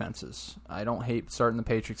both defenses. I don't hate starting the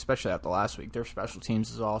Patriots, especially after last week. Their special teams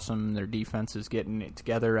is awesome. Their defense is getting it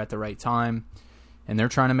together at the right time, and they're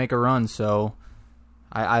trying to make a run. So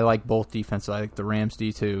I like both defenses. I like the Rams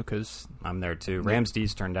D too because I'm there too. Rams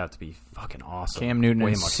D's turned out to be fucking awesome. Cam Newton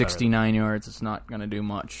Way has much better 69 yards. It's not going to do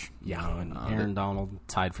much. Yeah, and Aaron Donald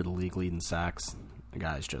tied for the league lead in sacks. The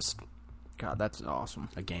guy's just God, that's awesome.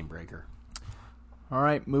 a game breaker. All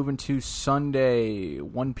right, moving to Sunday,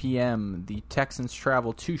 1 p.m. The Texans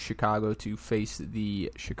travel to Chicago to face the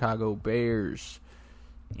Chicago Bears.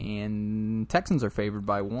 And Texans are favored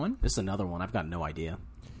by 1. This is another one. I've got no idea.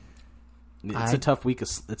 It's I- a tough week.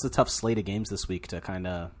 It's a tough slate of games this week to kind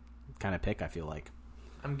of pick. I feel like.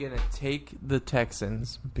 I'm going to take the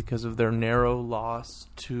Texans because of their narrow loss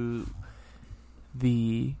to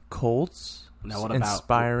the Colts. Now, what about-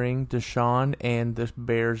 inspiring Deshaun and the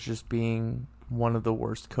Bears just being one of the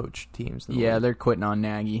worst coached teams in the Yeah, league. they're quitting on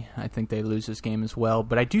Nagy. I think they lose this game as well.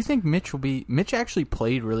 But I do think Mitch actually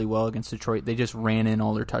played really well against Detroit. They just ran in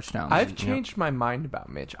all their touchdowns. I've changed my mind about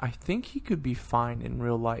Mitch. I think he could be fine in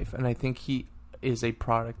real life, and I think he is a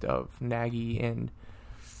product of Nagy. And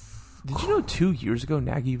did you know 2 years ago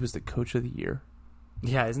Nagy was the coach of the year?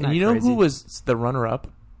 Yeah, isn't And that you know crazy? who was the runner-up?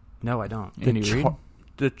 No, I don't. Andy Reid?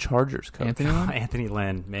 The Chargers coach. Anthony Lynn? Anthony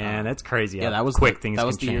Lynn, man, that's crazy. Yeah, how that was quick the, things that can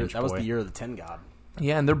was the year. change. That was boy. the year of the 10 God.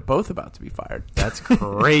 Yeah, and they're both about to be fired. That's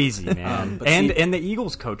crazy, man. But and see- the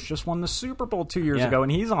Eagles coach just won the Super Bowl 2 years Yeah. ago,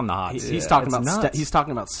 and he's on the hot He's seat. talking It's about nuts. he's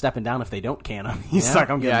talking about stepping down if they don't can him. He's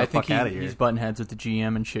like, I'm getting I the think fuck out of here. he's butting heads with the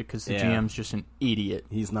GM and shit because the Yeah. GM's just an idiot.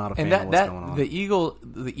 He's not a fan And of what's going on.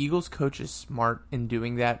 the Eagles coach is smart in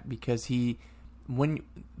doing that because the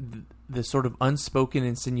sort of unspoken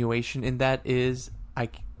insinuation in that is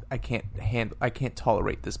I can't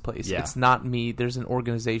tolerate this place. Yeah. It's not me. There's an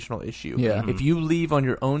organizational issue. Yeah. If you leave on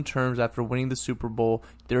your own terms after winning the Super Bowl,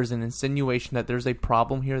 there's an insinuation that there's a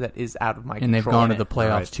problem here that is out of my And they've control. gone to the playoffs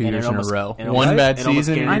Right. 2 And it years almost- in a row. and it One almost- bad it almost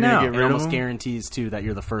season, you're guarantees- going to know. get It rid of almost him? guarantees too that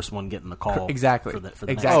you're the first one getting the call. Exactly. For the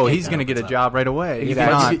Exactly. next Oh, game he's that going to get a opens up. job right away. If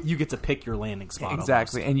Exactly. not, You get to pick your landing spot.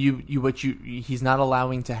 Exactly, almost. and what he's not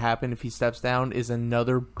allowing to happen if he steps down is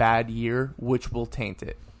another bad year, which will taint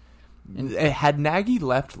it. Had Nagy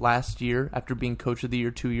left last year after being coach of the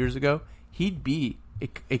year 2 years ago, he'd be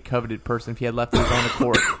a coveted person if he had left his own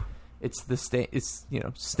accord. It's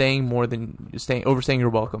staying more than overstaying your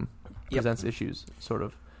welcome presents issues, sort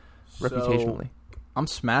of reputationally. I'm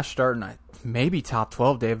smash starting maybe top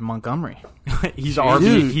 12 David Montgomery. he's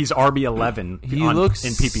Dude. He's RB11 He on, looks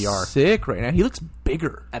in PPR. sick right now. He looks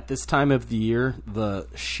bigger. At this time of the year, the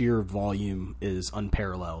sheer volume is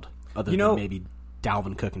unparalleled. Other than maybe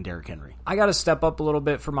Dalvin Cook and Derrick Henry. I got to step up a little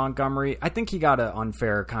bit for Montgomery. I think he got an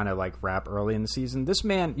unfair kind of like rap early in the season. This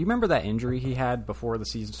man, you remember that injury he had before the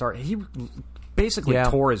season started? He basically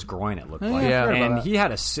tore his groin, it looked like. Yeah. I heard And about he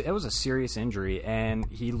had it was a serious injury, and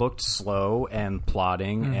he looked slow and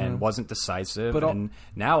plodding and wasn't decisive. But and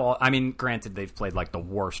now, I mean, granted, they've played like the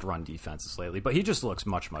worst run defenses lately, but he just looks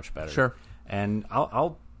much, much better. Sure. And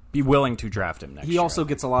I'll be willing to draft him next year. He also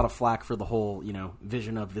gets a lot of flack for the whole,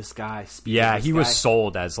 vision of this guy. speed of Yeah, this he was guy.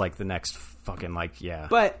 sold as like the next fucking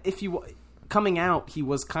But if you coming out, he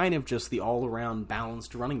was kind of just the all-around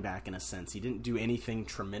balanced running back in a sense. He didn't do anything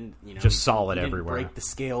tremendous. Just solid he didn't everywhere. break the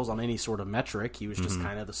scales on any sort of metric. He was just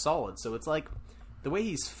kind of the solid. So it's like the way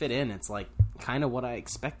he's fit in. It's like kind of what I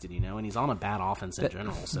expected, and he's on a bad offense in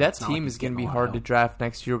general. So That it's not team like is he's going to getting be a lot hard of to help. draft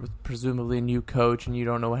next year with presumably a new coach, and you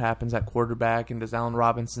don't know what happens at quarterback. And does Allen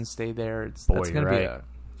Robinson stay there? That's Boy, going you're to be right.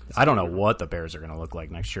 I don't know what the Bears are going to look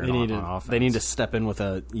like next year They need on to. offense. They need to step in with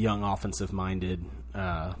a young, offensive-minded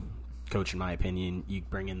coach. In my opinion, you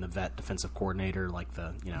bring in the vet defensive coordinator, like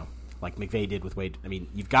like McVay did with Wade. I mean,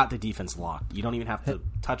 you've got the defense locked. You don't even have to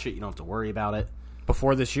touch it. You don't have to worry about it.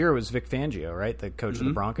 Before this year, it was Vic Fangio, right? The coach of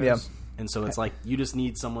the Broncos. Yeah. And so it's like you just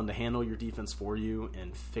need someone to handle your defense for you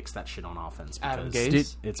and fix that shit on offense. Adam Because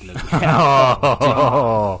Gase? it's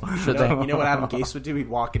Oh, you know what Adam Gase would do? He'd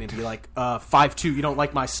walk in and be like, 5'2", you don't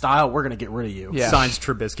like my style, we're going to get rid of you. Yeah. signs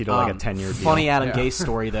Trubisky to like a 10-year deal. Funny Adam Gase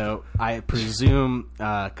story, though. I presume,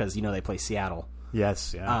 because, they play Seattle.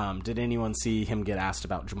 Yes, yeah. Did anyone see him get asked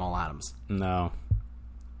about Jamal Adams? No.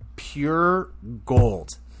 Pure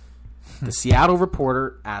gold. The Seattle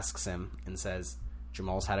reporter asks him and says,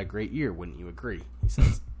 Jamal's had a great year. Wouldn't you agree? He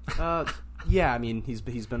says, yeah, I mean, he's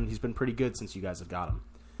been pretty good since you guys have got him.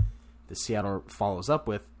 The Seattle follows up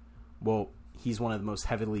with, well, he's one of the most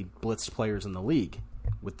heavily blitzed players in the league.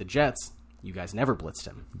 With the Jets, you guys never blitzed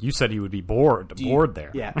him. You said he would be bored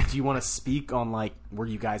there. Yeah. Do you want to speak on, like, were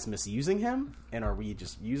you guys misusing him? And are we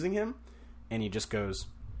just using him? And he just goes,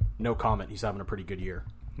 no comment. He's having a pretty good year.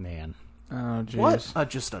 Man. Oh, jeez. What?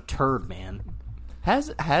 Just a turd, man.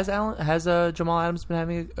 Has Jamal Adams been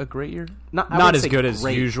having a great year? Not as good as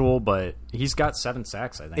usual, but he's got 7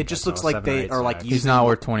 sacks, I think. It just looks like they are like He's not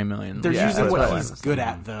worth $20 million. They're using that's what he's good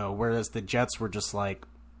at, though, whereas the Jets were just like,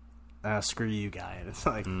 screw you, guy. And it's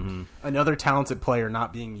like another talented player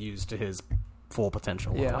not being used to his full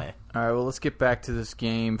potential. Yeah. Play. All right, well, let's get back to this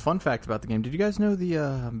game. Fun fact about the game. Did you guys know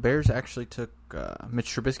the Bears actually took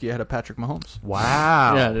Mitch Trubisky ahead of Patrick Mahomes?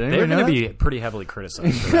 Wow. Yeah, did anybody They're know going to that? be pretty heavily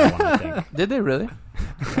criticized for that one, I think. Did they really?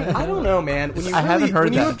 I don't know, man. When you I haven't heard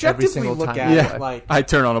when you that every objectively single look time. at Yeah. it, like I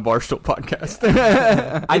turn on a Barstool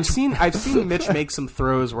podcast. I've seen Mitch make some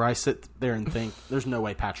throws where I sit there and think, there's no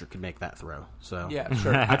way Patrick could make that throw. So Yeah,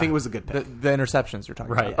 sure. I think it was a good pick. The interceptions you're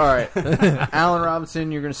talking Right. about. All right. Allen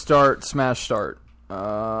Robinson, you're going to start. Smash start.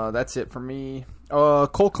 That's it for me.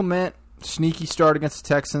 Cole Clement, sneaky start against the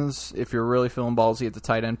Texans if you're really feeling ballsy at the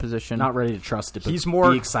tight end position. Not ready to trust it, but He's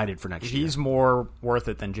more be excited for next year. He's more worth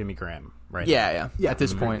it than Jimmy Graham, right? Yeah. At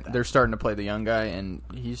this I agree point, with that. they're starting to play the young guy, and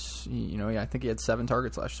I think he had 7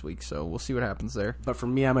 targets last week, so we'll see what happens there. But for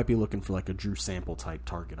me, I might be looking for like a Drew Sample type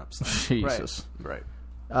target upside. Jesus. Right.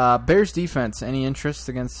 Bears defense, any interest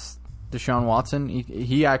against Deshaun Watson?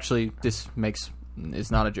 He actually,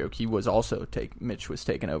 is not a joke. He was also Mitch was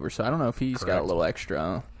taken over, so I don't know if he's got a Correct. little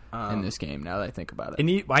extra in this game now that I think about it.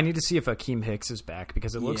 And I need to see if Akeem Hicks is back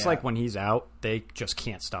because it looks Yeah. like when he's out, they just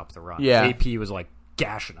can't stop the run. Yeah. AP was like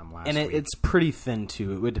gashing him last And week. it's pretty thin,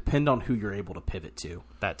 too. It would depend on who you're able to pivot to.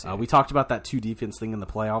 That too. We talked about that 2 defense thing in the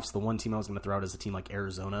playoffs. The one team I was going to throw out is a team like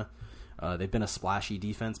Arizona. They've been a splashy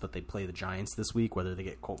defense, but they play the Giants this week, whether they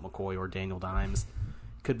get Colt McCoy or Daniel Dimes.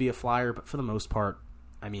 Could be a flyer, but for the most part,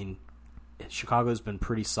 I mean, Chicago's been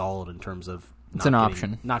pretty solid in terms of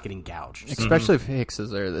option. not getting gouged. Especially if Hicks is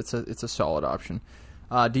there, it's a solid option.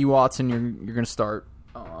 D. Watson, you're going to start.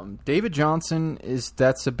 David Johnson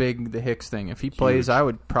that's the Hicks thing. If he plays, I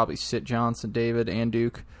would probably sit Johnson, David, and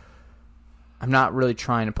Duke. I'm not really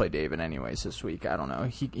trying to play David anyways this week. I don't know.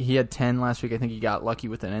 He had 10 last week. I think he got lucky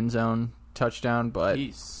with an end zone touchdown, but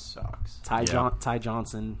He sucks. Ty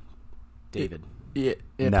Johnson, David.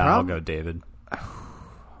 I'll go David.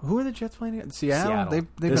 Who are the Jets playing against? Seattle. They've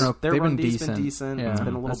Their been run D's decent. been decent. Yeah. It's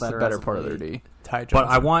been a little That's better. the better as of part of their late. D. Ty Johnson. But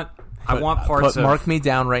I want parts of... Mark me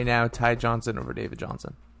down right now. Ty Johnson over David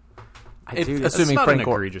Johnson. Dude, That's assuming not Frank an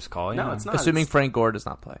Gore. egregious call. No, yeah. it's not. Assuming Frank Gore does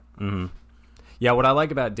not play. Yeah, what I like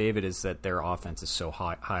about David is that their offense is so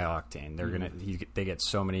high octane. They're they get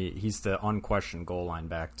so many. He's the unquestioned goal line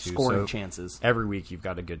back too. Scoring so chances. every week. You've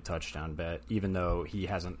got a good touchdown bet, even though he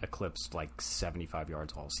hasn't eclipsed like 75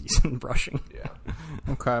 yards all season rushing. Yeah.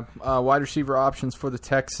 Okay. Wide receiver options for the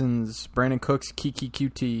Texans. Brandon Cooks, Kiki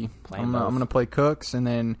QT. I'm going to play Cooks, and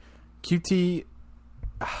then QT.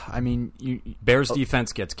 I mean, Bears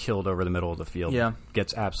defense gets killed over the middle of the field. Yeah.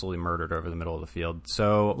 Gets absolutely murdered over the middle of the field.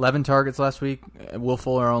 So 11 targets last week. Will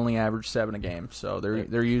Fuller only averaged 7 a game, so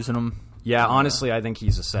they're using him. yeah, honestly, I think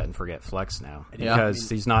he's a set and forget flex now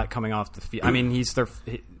because he's not coming off the field. I mean, he's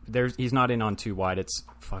not in on 2 wide. It's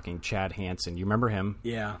fucking Chad Hansen. You remember him?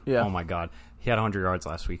 Yeah. Yeah. Oh my God, he had 100 yards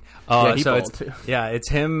last week. He so balled too. it's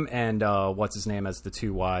him and what's his name as the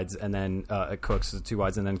 2 wides, and then Cooks as the 2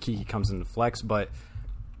 wides, and then Kiki comes into flex, but.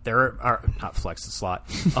 They're not flex the slot,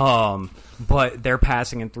 but they're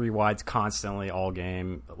passing in 3 wides constantly all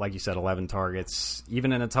game. Like you said, 11 targets,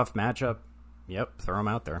 even in a tough matchup. Yep, throw them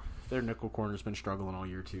out there. Their nickel corner's been struggling all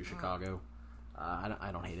year too. Chicago. I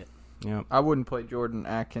don't hate it. Yep. I wouldn't play Jordan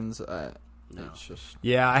Atkins. No. It's just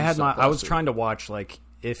Yeah, I had so I was busted. trying to watch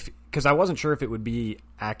because I wasn't sure if it would be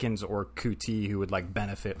Atkins or Kuti who would like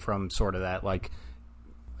benefit from sort of that like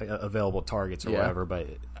available targets or whatever, but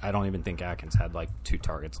I don't even think Atkins had like 2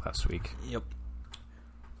 targets last week. Yep.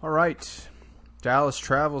 All right. Dallas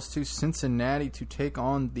travels to Cincinnati to take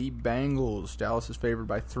on the Bengals. Dallas is favored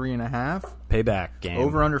by 3.5. Payback game.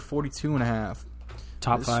 Over under 42.5.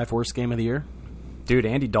 Top 5 worst game of the year. Dude,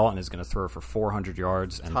 Andy Dalton is going to throw for 400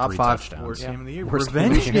 yards and Top 3 5 touchdowns. worst game of the year. Worst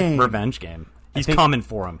Revenge game. Revenge game. He's think- coming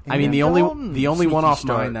for him. I mean, the Dalton, only one sneaky off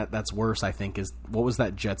start. mine that's worse, I think, is what was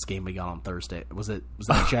that Jets game we got on Thursday? Was that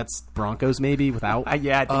Jets Broncos maybe without?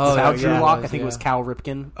 Yeah, I think without Drew Lock. I was, think it was yeah. Cal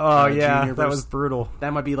Ripken. Oh, Jr. yeah, that versus- was brutal.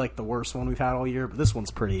 That might be like the worst one we've had all year, but this one's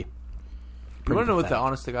pretty You want to know what the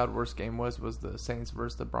honest to God worst game was? Was the Saints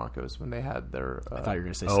versus the Broncos when they had their. I thought you were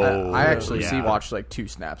going to say. I actually watched like 2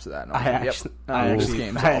 snaps of that. And I was like, this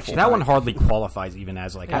game's awful. That one hardly qualifies even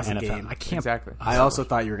as like an NFL. game. I can't. Exactly. I also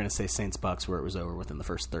thought you were going to say Saints Bucks, where it was over within the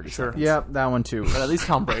first 30 seconds. Yeah, that one too. But at least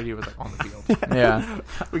Tom Brady was like on the field. Yeah.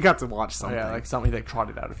 We got to watch something. Yeah, like something they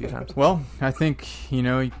trotted out a few times. Well, I think,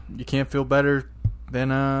 you can't feel better than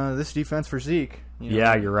this defense for Zeke.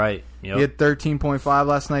 Yeah, you're right. Yep. He had 13.5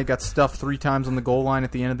 last night, got stuffed 3 times on the goal line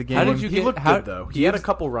at the end of the game. How did you He get? looked good, though. He had a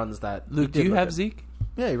couple runs that. Luke, do you have Zeke?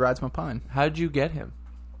 Yeah, he rides my pine. How did you get him?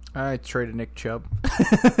 I traded Nick Chubb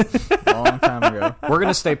a long time ago. We're going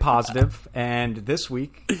to stay positive, and this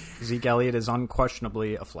week Zeke Elliott is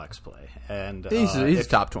unquestionably a flex play, and He's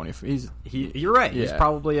top 20. You're right. He's Yeah.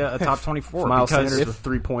 probably a top 24. Miles because Sanders with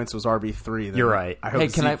 3 points was RB3. Then You're right. I hope Hey,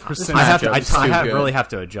 can I- I have matchup is to. too good. Really have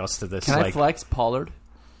to adjust to this. Can I flex Pollard?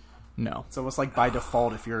 No. It's almost like by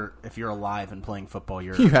default, if you're alive and playing football,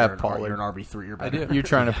 You have an Pollard. You're an RB3. You're I better. do. You're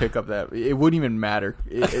trying to pick up that. It wouldn't even matter.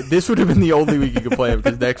 This would have been the only week you could play it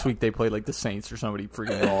because next week they play like the Saints or somebody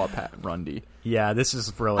freaking roll up Pat Rundy. Yeah, this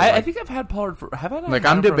is really. I think I've had Pollard for. Have I? Not Like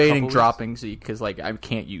had I'm him for a debating couple dropping Zeke because like I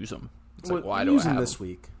can't use him. It's like why do use I him have this him?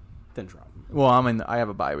 week? Then drop him. Well, I have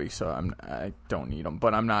a bye week, so I don't need him,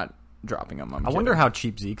 but I'm not dropping him. I wonder how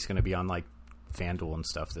cheap Zeke's going to be on like FanDuel and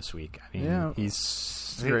stuff this week. I mean, Yeah.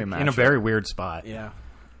 he's a great in a matchup. very weird spot. Yeah.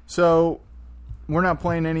 So we're not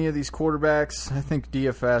playing any of these quarterbacks. I think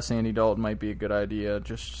DFS Andy Dalton might be a good idea.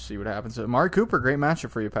 Just to see what happens. Amari Cooper, great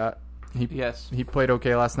matchup for you, Pat. Yes. He played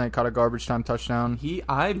okay last night. Caught a garbage time touchdown.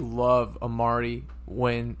 I love Amari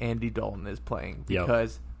when Andy Dalton is playing Yep.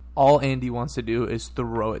 because all Andy wants to do is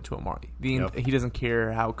throw it to Amari. Yep. He doesn't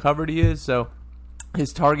care how covered he is, so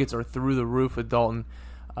his targets are through the roof with Dalton.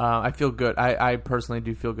 I feel good. I personally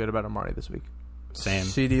do feel good about Amari this week. Same.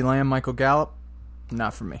 CD Lamb, Michael Gallup,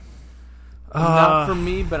 not for me. Not for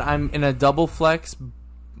me, but I'm in a double flex.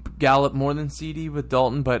 Gallup more than CD with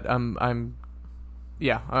Dalton, but I'm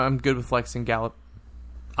good with flexing Gallup.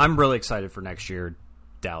 I'm really excited for next year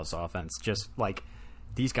Dallas offense. Just like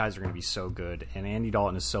these guys are going to be so good, and Andy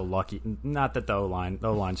Dalton is so lucky. Not that the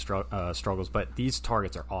O-line struggles, but these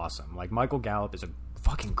targets are awesome. Like Michael Gallup is a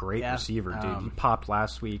fucking great receiver, dude. He popped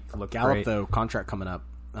last week. Looked Gallup great. though, contract coming up.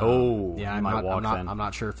 Yeah, I'm might walk then. I'm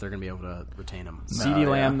not sure if they're going to be able to retain him. CeeDee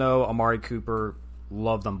Lamb though, Amari Cooper,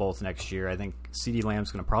 love them both next year. I think CeeDee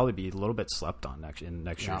Lamb's going to probably be a little bit slept on in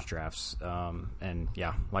next year's drafts. And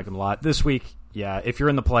yeah, like him a lot this week. Yeah, if you're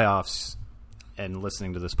in the playoffs and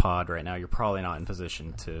listening to this pod right now, you're probably not in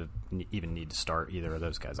position to even need to start either of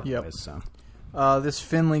those guys anyways. So. This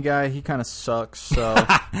Finley guy, he kind of sucks. So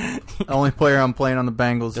the only player I'm playing on the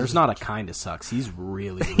Bengals. There's not a kind of sucks. He's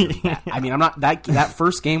really, really bad. I mean, I'm not that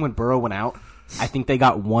first game when Burrow went out. I think they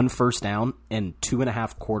got 1 first down and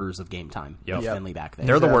 2.5 quarters of game time. With Finley back there.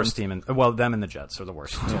 They're the worst team. Them and the Jets are the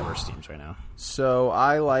worst teams right now. So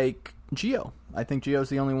I like Gio. I think Gio's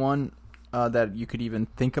the only one that you could even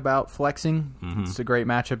think about flexing. Mm-hmm. It's a great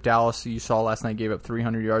matchup. Dallas, you saw last night, gave up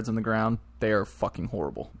 300 yards on the ground. They are fucking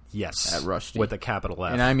horrible. Yes, at Rusty with a capital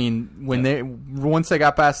F. And I mean, once they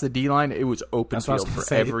got past the D line, it was open field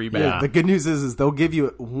for everybody. Yeah. The good news is they'll give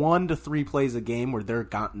you 1 to 3 plays a game where they're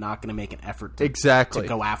not going to make an effort to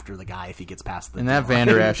go after the guy if he gets past the. And that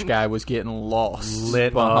Vander Esch guy was getting lost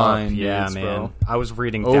lit behind. Yeah, dudes, man. bro. I was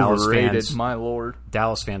reading Overrated, Dallas fans. my lord.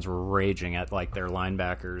 Dallas fans were raging at like their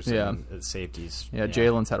linebackers and safeties. Yeah,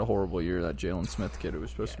 Jalen's had a horrible year. That Jalen Smith kid who was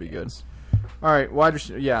supposed to be good. All right,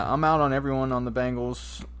 I'm out on everyone on the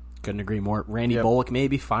Bengals. Couldn't agree more. Randy Bullock,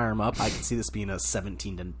 maybe fire him up. I can see this being a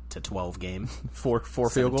 17 to 12 game. Four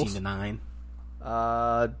field goals. 17 to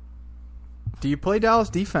 9. Do you play Dallas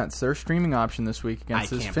defense? Their streaming option this week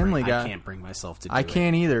against this Finley guy. I can't bring myself to do I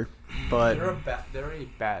can't either, but they're a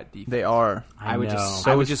bad defense. they are. I would just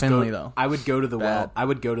Finley go, though. I would go to the Bad. well. I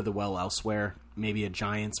would go to the well elsewhere. Maybe a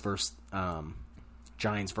Giants versus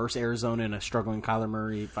Arizona and a struggling Kyler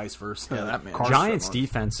Murray, vice versa. Yeah, that man. Giants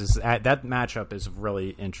defense is that matchup is a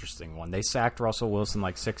really interesting one. They sacked Russell Wilson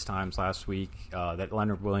like 6 times last week. That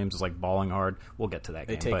Leonard Williams is like balling hard. We'll get to that.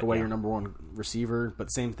 They take away your number 1 receiver,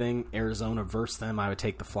 but same thing. Arizona versus them, I would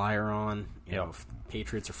take the flyer on. You know, if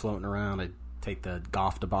Patriots are floating around, I'd take the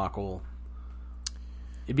Goff debacle.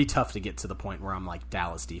 It'd be tough to get to the point where I'm like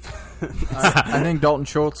Dallas defense. I think Dalton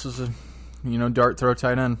Schultz is a dart throw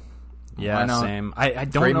tight end. Yeah, same. I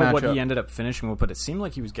don't Great know what matchup. he ended up finishing with, but it seemed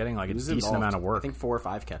like he was getting like a decent amount of work. I think 4 or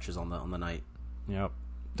 5 catches on the night. Yep.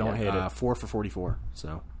 Don't hate it. 4 for 44.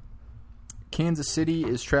 So Kansas City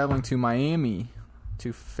is traveling to Miami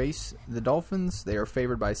to face the Dolphins. They are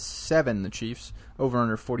favored by 7, the Chiefs. Over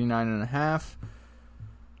under 49.5.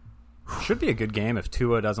 Should be a good game if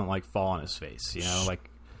Tua doesn't fall on his face.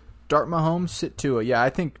 Start Mahomes, sit Tua. Yeah, I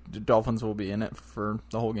think the Dolphins will be in it for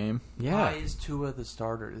the whole game. Why is Tua the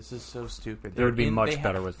starter? This is so stupid. It would be much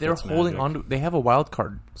better with They're Fitzmagic. holding on to. They have a wild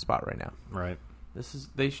card spot right now. Right.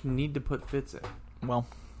 They need to put Fitz in. Well,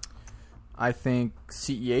 I think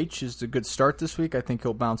CEH is a good start this week. I think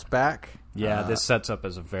he'll bounce back. Yeah, this sets up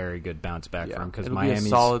as a very good bounce back for him because It'll Miami's be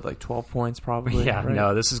a solid 12 points probably. Yeah, right?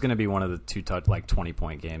 no, this is going to be one of the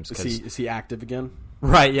 20-point games. Is he active again?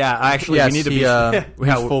 Right, yeah. Actually, Yes, we need to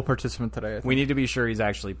he's full participant today. I think. We need to be sure he's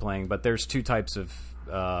actually playing. But there's two types of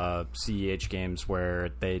CEH games where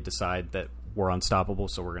they decide that we're unstoppable,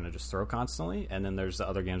 so we're going to just throw constantly. And then there's the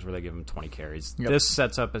other games where they give him 20 carries. Yep. This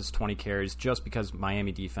sets up as 20 carries just because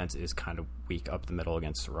Miami defense is kind of weak up the middle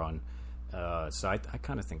against the run. So I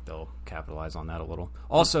kind of think they'll capitalize on that a little.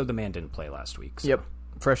 Also, the man didn't play last week. So. Yep,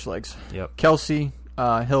 fresh legs. Yep. Kelsey,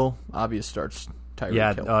 Hill, obvious starts.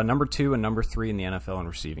 Tyreek Hill. Number 2 and number 3 in the NFL in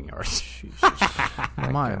receiving yards.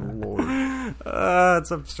 My Lord.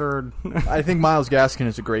 It's absurd. I think Myles Gaskin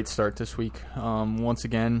is a great start this week. Once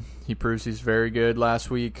again, he proves he's very good last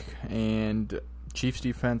week, and Chiefs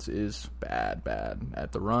defense is bad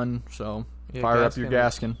at the run. So fire up your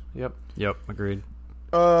Gaskin. Yep, agreed.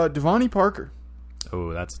 Devontae Parker.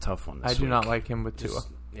 Oh, that's a tough one. I do not like him with Tua.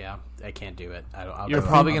 Yeah, I can't do it. You're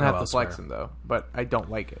probably going to have to flex him, though, but I don't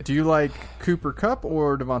like it. Do you like Cooper Kupp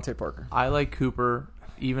or Devontae Parker? I like Cooper,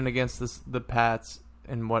 even against the Pats,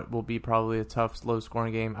 in what will be probably a tough,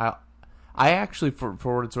 low-scoring game. I actually, for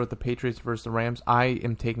what it's worth, the Patriots versus the Rams, I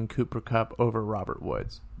am taking Cooper Kupp over Robert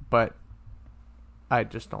Woods, but I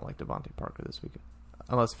just don't like Devontae Parker this weekend,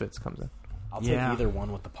 unless Fitz comes in. I'll take either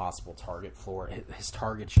one with the possible target floor. His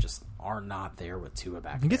targets just are not there with Tua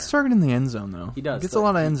back there. He gets targeted in the end zone, though. He does. He gets a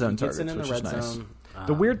lot of end zone targets, targets, which is nice. Zone.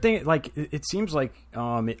 The weird thing, it seems like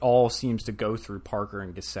it all seems to go through Parker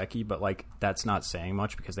and Gesicki, but that's not saying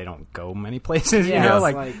much because they don't go many places. Yeah,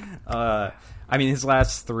 I mean, his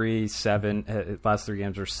last three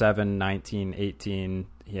games were 7, 19, 18.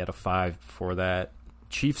 He had a 5 before that.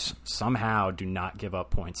 Chiefs somehow do not give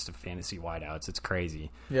up points to fantasy wideouts. It's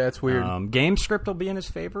crazy. Yeah, it's weird. Game script will be in his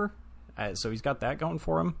favor, so he's got that going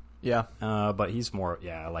for him. Yeah. But he's more,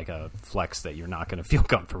 like a flex that you're not going to feel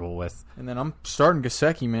comfortable with. And then I'm starting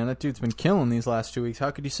Gesicki, man. That dude's been killing these last 2 weeks.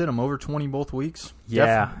 How could you sit him over 20 both weeks?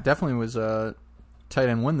 Yeah. Definitely was a tight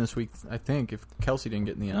end win this week, I think, if Kelsey didn't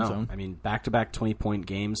get in the end zone. I mean, back-to-back 20-point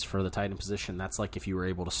games for the tight end position. That's like if you were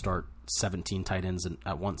able to start 17 tight ends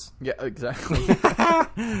at once. Yeah, exactly.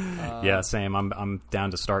 Yeah, same. I'm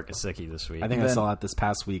down to start Gesicki this week. I think I saw that this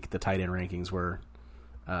past week. The tight end rankings were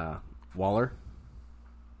Waller,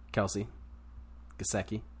 Kelsey,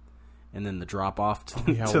 Gesicki, and then the drop off to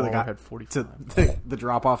the guy had 45. the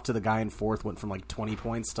drop off to the guy in fourth went from 20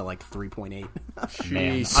 points to 3.8.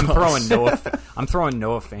 Man, I'm throwing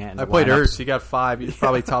Noah Fant. I played Ertz. He got 5. He's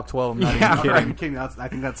probably top 12. I'm not even kidding. I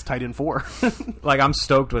think that's tight end 4. I'm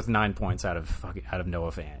stoked with 9 points out of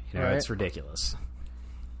Noah Fant. Right. It's ridiculous.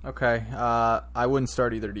 Okay, I wouldn't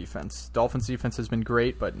start either defense. Dolphins defense has been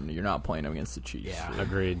great, but you're not playing them against the Chiefs. Yeah,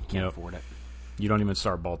 agreed. Can't afford it. You don't even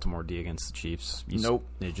start Baltimore D against the Chiefs. Nope.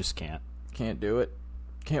 They just can't. Can't do it.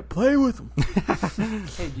 Can't play with them.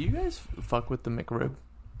 Hey, do you guys fuck with the McRib?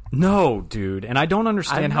 No, dude. And I don't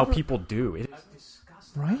understand how people do. It is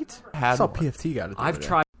disgusting. Right? Had That's how one. PFT got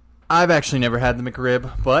it. I've actually never had the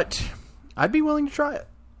McRib, but I'd be willing to try it.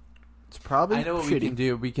 It's probably I know what shitty. we can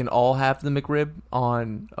do. We can all have the McRib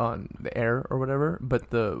on the air or whatever, but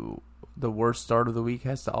the worst start of the week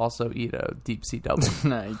has to also eat a deep sea double.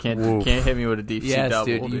 No, you can't hit me with a deep sea double,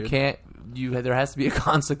 dude. You can't. There has to be a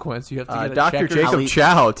consequence. You have to get a Dr. Checkers. Jacob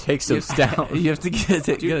Chow takes those down. You have to get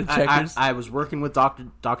a Checkers. I was working with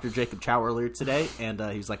Dr. Jacob Chow earlier today, and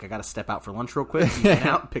he was like, I got to step out for lunch real quick. He went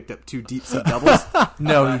out and picked up 2 deep sea doubles.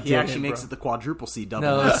 No, he actually makes it the quadruple C double.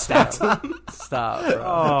 No, and stacks them. Stop, bro.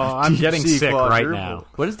 Oh, I'm getting Deep-sea sick right quadruple. now.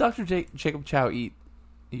 What does Dr. Jacob Chow eat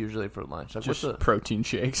usually for lunch? Just protein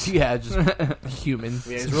shakes. Yeah, just human.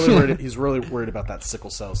 Yeah, he's really worried about that sickle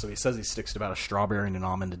cell, so he says he sticks to about a strawberry and an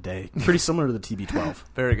almond a day. Pretty similar to the TB12.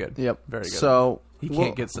 Very good. Yep. Very good. So he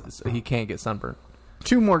can't get sunburned.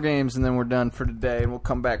 2 more games, and then we're done for today, and we'll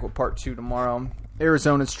come back with part 2 tomorrow.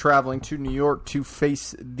 Arizona's traveling to New York to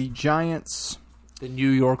face the Giants. The New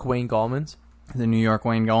York Wayne Gallmans. The New York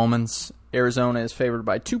Wayne Gallmans. Arizona is favored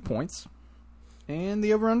by 2 points, and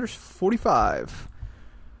the over-under is 45.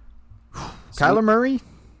 Kyler Murray,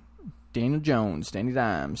 Daniel Jones, Danny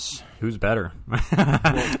Dimes. Who's better?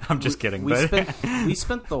 I'm just kidding. We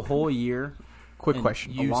spent the whole year, Quick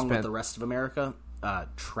question. along with the rest of America,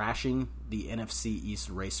 trashing the NFC East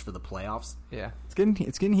race for the playoffs. Yeah. It's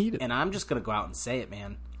getting heated. And I'm just going to go out and say it,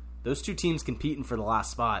 man. Those two teams competing for the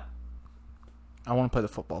last spot. I want to play the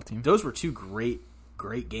football team. Those were two great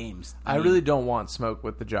games. I mean, really don't want smoke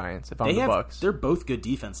with the Giants if I'm the Bucks. They're both good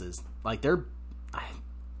defenses. Like it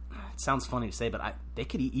sounds funny to say, but they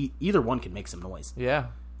could either one could make some noise. Yeah.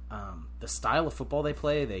 The style of football they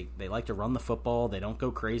play, they like to run the football. They don't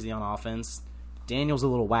go crazy on offense. Daniel's a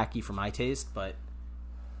little wacky for my taste, but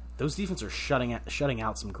those defenses are shutting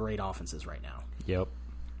out some great offenses right now. Yep.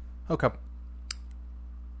 Okay.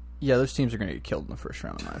 Yeah, those teams are going to get killed in the first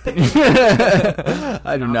round, in my opinion.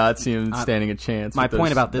 I do not see them standing a chance. My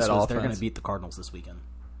point about this was offense. they're going to beat the Cardinals this weekend.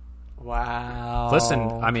 Wow. Listen,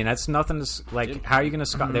 I mean, that's nothing to like. How are you going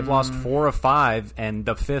to? They've lost 4 of 5, and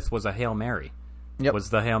the 5th was a Hail Mary. Yep.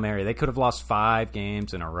 Was the Hail Mary? They could have lost 5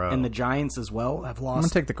 games in a row. And the Giants as well have lost. I'm going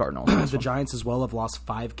to take the Cardinals. The Giants as well have lost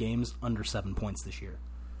 5 games under 7 points this year.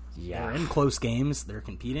 yeah, They're in close games. They're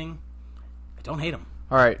competing. I don't hate them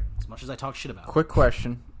All right, as much as I talk shit about. quick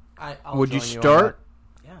question. I'll Would you join on start?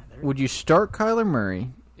 Yeah, Would you start Kyler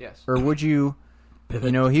Murray, that. Yes. or would you?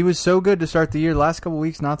 You know, he was so good to start the year. Last couple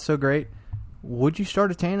weeks, not so great. Would you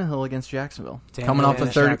start a Tannehill against Jacksonville? Coming off a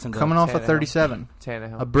 37.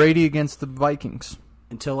 Tannehill. A Brady against the Vikings.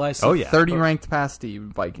 Until I see. Oh, yeah. 30 ranked past the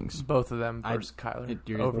Vikings. Both of them versus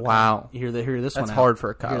Kyler. Wow. Hear this That's one out. hard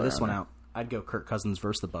for a Kyler. Hear this one owner. out. I'd go Kirk Cousins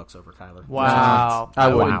versus the Bucks over Kyler. Wow. I I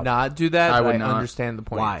would wouldn't. not do that. I but would I not. understand the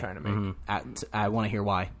point Why? you're trying to make. I want to hear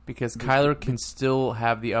why. Because Kyler can still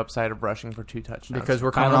have the upside of rushing for 2 touchdowns. Because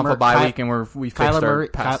we're coming Kyler off Murray- a bye Ky- week and we fixed Kyler our Murray,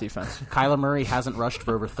 pass Ky- defense. Kyler Murray hasn't rushed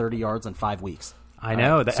for over 30 yards in 5 weeks. I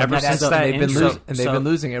know that ever that's- since so that they've been injury- losing, and they've been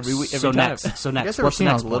losing every week, every time. So You next, guys ever what's the seen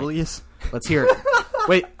how next little point? he is? Let's hear it.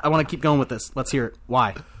 Wait, I want to keep going with this. Let's hear it.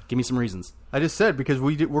 Why? Give me some reasons. I just said because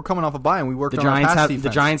we're coming off a bye and we worked The on our Giants pass have defense. the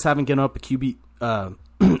Giants haven't given up a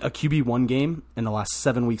QB1 game in the last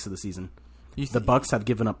 7 weeks of the season. The Bucks have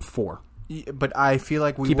given up 4. But I feel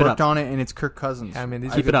like we Keep it worked up. on it, and it's Kirk Cousins. I mean,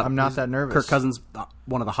 Keep it up. I'm not that nervous. Kirk Cousins,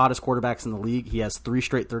 one of the hottest quarterbacks in the league. He has 3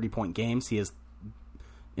 straight 30-point games. He has.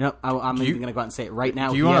 I'm even going to go out and say it right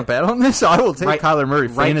now. Do you want to bet on this? I will take Right- Kyler Murray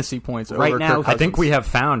right- fantasy points right over now, Kirk I think we have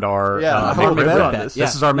found our Yeah, I will bet on bet. this.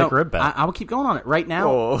 This is our no, McRib bet. I will keep going on it right now.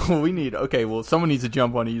 Oh, we need. Okay, well, someone needs to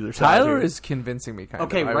jump on either side. Tyler here. is convincing me kind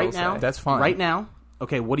Okay, of. I right will now. say. That's fine. Right now,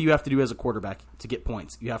 okay, what do you have to do as a quarterback to get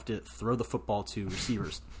points? You have to throw the football to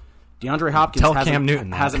receivers. DeAndre Hopkins Tell Cam Newton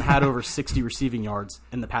that. hasn't had over 60 receiving yards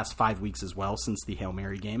in the past 5 weeks as well since the Hail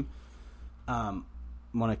Mary game.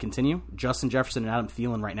 Want to continue? Justin Jefferson and Adam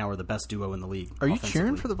Thielen right now are the best duo in the league. Are you offensively.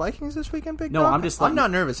 cheering for the Vikings this weekend, Big No, Dog? I'm just I'm letting-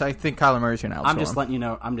 not nervous. I think Kyler Murray's going to outscore I'm just him. letting you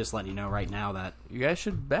know. I'm just letting you know right now that You guys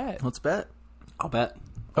should bet. Let's bet. I'll bet.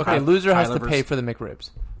 Okay, loser has Kyler to pay versus- for the McRibs.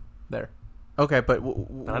 There. Okay, but I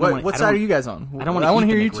don't what wanna- side I are don't- you guys on? I don't wanna I want to eat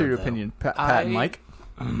hear the you two McRib, your though. opinion, Pat and Mike.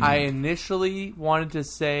 I initially wanted to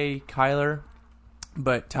say Kyler,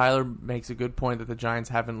 but Tyler makes a good point that the Giants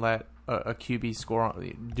haven't let a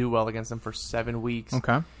QB do well against them for 7 weeks.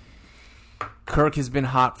 Okay. Kirk has been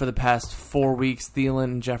hot for the past 4 weeks. Thielen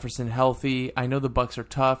and Jefferson healthy. I know the Bucks are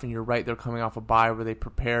tough, and you're right. They're coming off a bye where they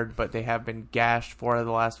prepared, but they have been gashed 4 out of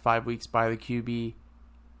the last 5 weeks by the QB.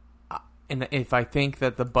 And if I think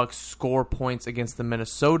that the Bucks score points against the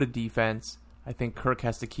Minnesota defense, I think Kirk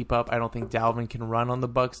has to keep up. I don't think Dalvin can run on the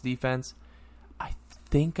Bucks defense. I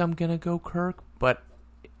think I'm gonna go Kirk, but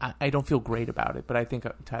I don't feel great about it. But I think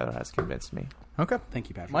Tyler has convinced me. Okay. Thank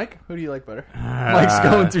you, Patrick. Mike, who do you like better? Mike's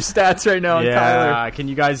going through stats right now on Kyler. Can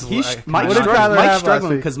you guys? Mike's What did Kyler have Mike's last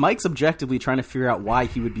struggling week? because Mike's objectively trying to figure out why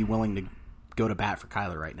he would be willing to go to bat for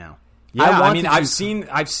Kyler right now. Yeah, I I mean, wanted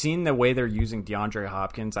I've seen the way they're using DeAndre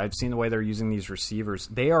Hopkins. I've seen the way they're using these receivers.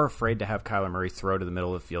 They are afraid to have Kyler Murray throw to the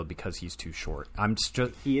middle of the field because he's too short.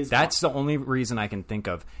 That's the only reason I can think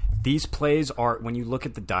of. These plays are, when you look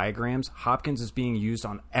at the diagrams, Hopkins is being used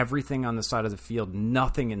on everything on the side of the field,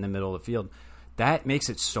 nothing in the middle of the field. That makes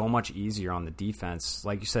it so much easier on the defense.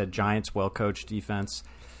 Like you said, Giants well-coached defense.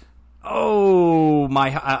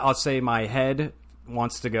 I'll say my head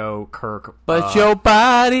wants to go Kirk. But your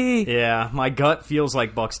body. Yeah, my gut feels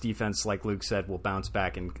like Bucks defense, like Luke said, will bounce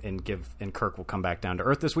back and Kirk will come back down to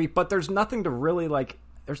earth this week. But there's nothing to really like.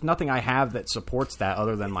 There's nothing I have that supports that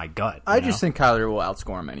other than my gut. I just think Kyler will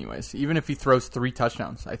outscore him anyways. Even if he throws 3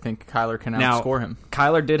 touchdowns, I think Kyler can outscore him.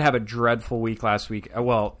 Kyler did have a dreadful week last week.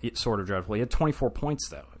 Well, sort of dreadful. He had 24 points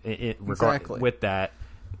though. Exactly. With that,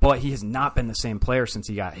 but he has not been the same player since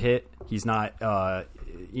he got hit. He's not.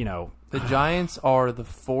 The Giants are the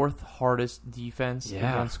 4th hardest defense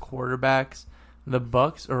against quarterbacks. The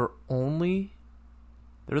Bucks are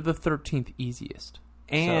they're the 13th easiest.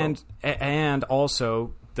 And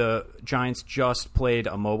also the Giants just played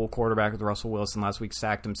a mobile quarterback with Russell Wilson last week,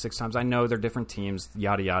 sacked him 6 times. I know they're different teams,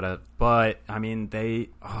 yada yada, but I mean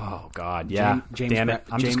oh god, yeah. Damn it.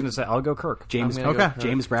 I'm just gonna say I'll go Kirk. James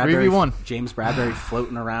Bradbury. 3v1. James Bradbury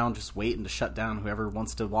floating around, just waiting to shut down whoever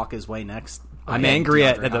wants to walk his way next. I'm angry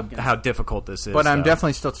at how difficult this is. But I'm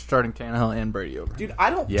definitely still starting Tannehill and Brady over. Dude,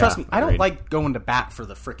 trust me, I don't like going to bat for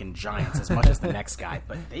the freaking Giants as much as the next guy,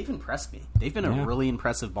 but they've impressed me. They've been a really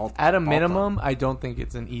impressive ball. At a minimum, I don't think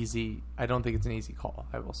it's an easy call,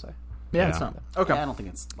 I will say. Yeah, it's not. Okay. Yeah, I don't think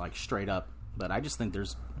it's like straight up, but I just think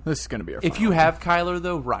there's this is going to be if you have Kyler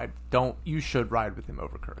though, you should ride with him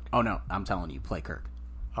over Kirk. Oh no, I'm telling you, play Kirk.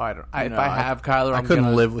 Oh, if I have Kyler, I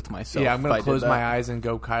couldn't live with myself. Yeah, I'm going to close my eyes and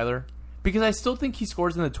go Kyler. Because I still think he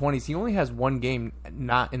scores in the 20s. He only has one game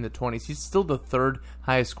not in the 20s. He's still the third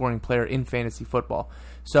highest scoring player in fantasy football.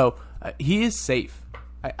 So he is safe,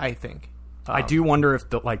 I think. I do wonder if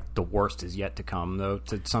the worst is yet to come, though,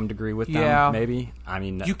 to some degree with them. Maybe. I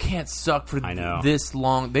mean, you can't suck for this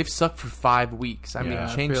long. They've sucked for 5 weeks. I mean,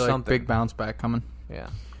 change something. Big bounce back coming.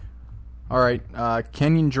 Yeah. All right,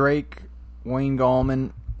 Kenyon Drake, Wayne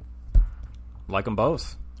Gallman. Like them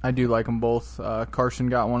both. I do like them both. Carson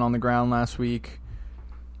got one on the ground last week.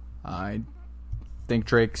 I think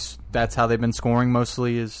that's how they've been scoring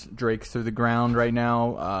mostly, is Drake through the ground right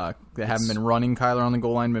now. They haven't been running Kyler on the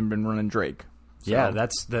goal line, been running Drake. So. Yeah,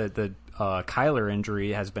 that's the Kyler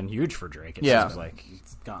injury has been huge for Drake. It seems like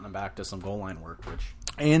it's gotten him back to some goal line work,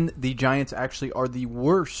 And the Giants actually are the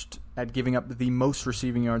worst at giving up the most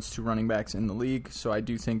receiving yards to running backs in the league, so I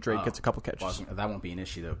do think Drake gets a couple catches. Well, that won't be an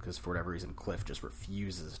issue, though, because for whatever reason, Cliff just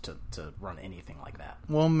refuses to run anything like that.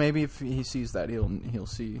 Well, maybe if he sees that, he'll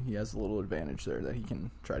see he has a little advantage there that he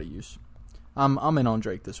can try to use. I'm in on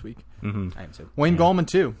Drake this week. Mm-hmm. I am too. Wayne Gallman,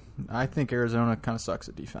 too. I think Arizona kind of sucks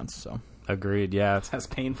at defense, so... Agreed, yeah. It's as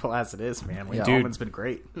painful as it is, man. Wayne Gallman's been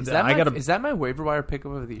great. Is that my waiver wire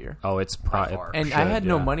pickup of the year? Oh, it's probably. And I had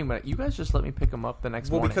no money, but you guys just let me pick him up the next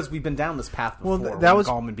morning. Well, because we've been down this path before. Well, that was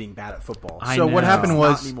Gallman being bad at football. So what happened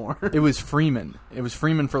was it was Freeman. It was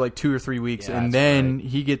Freeman for like 2 or 3 weeks, and then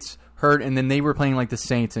he gets hurt, and then they were playing like the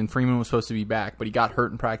Saints, and Freeman was supposed to be back, but he got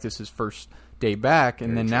hurt in practice his first day back,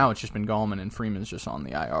 and then now it's just been Gallman, and Freeman's just on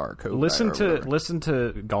the IR. Listen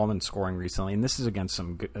to Gallman scoring recently, and this is against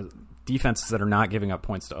some defenses that are not giving up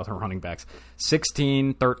points to other running backs.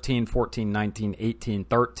 16, 13, 14, 19, 18,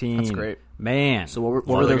 13. That's great. Man. So what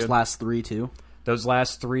were those last 3, too? Those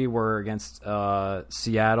last 3 were against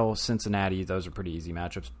Seattle, Cincinnati. Those are pretty easy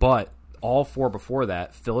matchups. But all 4 before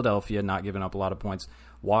that, Philadelphia not giving up a lot of points,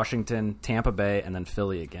 Washington, Tampa Bay, and then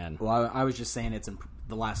Philly again. Well, I was just saying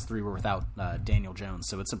the last 3 were without Daniel Jones,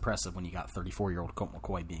 so it's impressive when you got 34-year-old Colt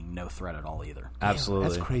McCoy being no threat at all either. Absolutely.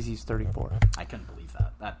 That's crazy. He's 34. I couldn't believe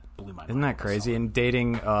that. That blew my mind. Isn't that crazy? And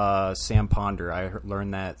dating Sam Ponder, I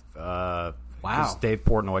learned that because Dave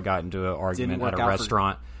Portnoy got into an argument at a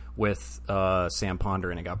restaurant with Sam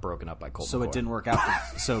Ponder, and it got broken up by Colt McCoy. So it didn't work out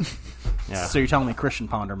so you're telling me Christian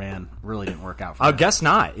Ponder, man, really didn't work out for I guess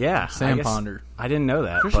not, yeah. Sam Ponder. I didn't know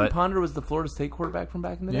that. Christian Ponder was the Florida State quarterback from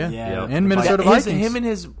back in the day? Yeah. And Minnesota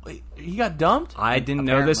Vikings. He got dumped? I didn't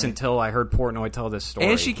know this until I heard Portnoy tell this story.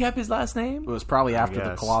 And she kept his last name? It was probably after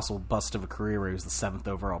the colossal bust of a career where he was the 7th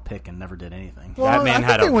overall pick and never did anything. Well, that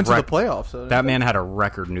man they went to the playoffs. So that man had a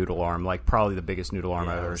record noodle arm, like probably the biggest noodle arm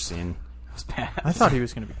I've ever seen. It was bad. I thought he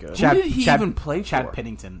was going to be good. Who did he even play for? Chad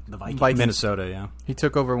Pennington, the Vikings. Minnesota, yeah. He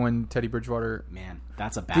took over when Teddy Bridgewater... Man,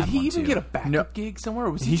 that's a bad one, Did he even get a backup gig somewhere,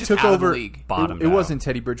 or was he just took out over of the league? Bottomed it wasn't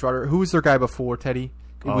Teddy Bridgewater. Who was their guy before Teddy?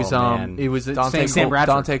 It was Sam Bradford.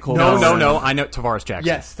 Dante Cole. No. I know Tavares Jackson.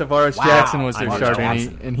 Yes, Tavares Jackson was their starter,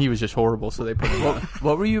 and he was just horrible, so they put him on.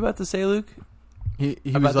 What were you about to say, Luke? He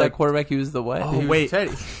about was that quarterback, he was the what? Oh, wait.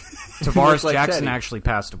 Teddy. Tavares Jackson actually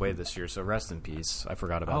passed away this year, so rest in peace. I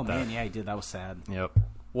forgot about that. Oh, man, yeah, he did. That was sad. Yep.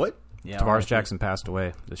 What? Yeah, Tavares Jackson passed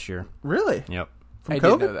away this year. Really? Yep. From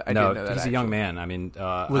COVID? I didn't know that, he's a young man. I mean...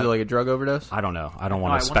 was it like a drug overdose? I don't know. I don't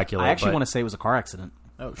want to speculate. I actually want to say it was a car accident.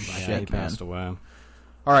 Oh, shit, yeah, he passed away.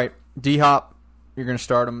 All right, D-Hop, you're going to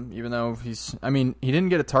start him, even though he's... I mean, he didn't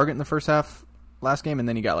get a target in the first half last game, and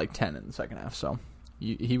then he got like 10 in the second half, so...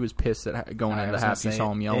 He was pissed at going into the half. You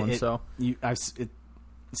saw him yelling, I've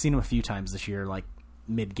seen him a few times this year, like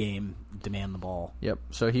mid-game, demand the ball. Yep,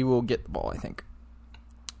 so he will get the ball, I think.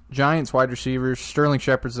 Giants wide receivers. Sterling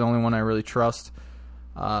Shepard's the only one I really trust.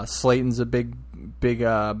 Slayton's a big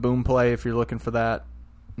boom play if you're looking for that.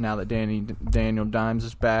 Now that Daniel Dimes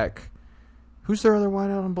is back. Who's their other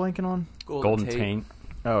wideout I'm blanking on? Golden Tate.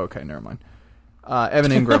 Oh, okay, never mind.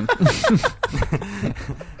 Evan Ingram.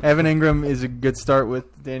 Evan Ingram is a good start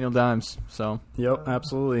with Daniel Dimes. So yep,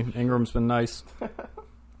 absolutely. Ingram's been nice.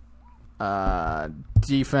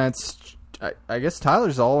 Defense. I guess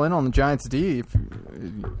Tyler's all in on the Giants D.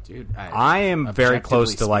 Dude, I am very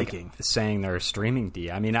close to speaking. saying they're a streaming D.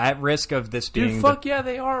 I mean, at risk of this being Dude, fuck yeah,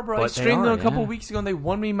 they are, bro. I But they streamed them are, a couple yeah. weeks ago, and they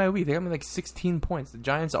won me my week. They got me like 16 points. The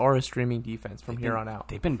Giants are a streaming defense from here on out.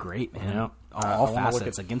 They've been great, man. Yeah. All I wanna look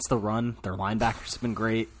facets. Against the run, their linebackers have been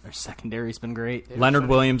great. Their secondary's been great. Leonard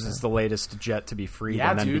Williams is the latest Jet to be freed Yeah,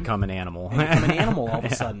 and then dude. become an animal. They become an animal all of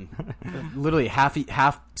a sudden. Literally half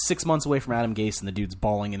 6 months away from Adam Gase, and the dude's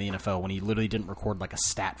balling in the NFL when he literally didn't record like a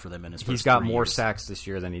stat for them in his first He's got 3 more years. sacks this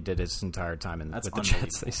year than he did his entire time That's with the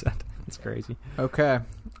Jets. They said it's crazy. Okay.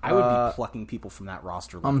 I would be plucking people from that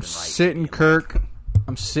roster left I'm and right. sitting Kirk.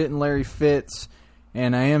 I'm sitting Larry Fitz.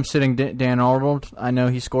 And I am sitting Dan Arnold. I know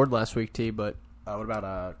he scored last week, T, but... What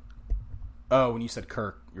about when you said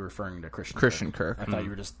Kirk, you're referring to Christian Kirk. I thought you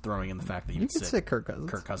were just throwing in the fact that You you'd can sit say Kirk Cousins.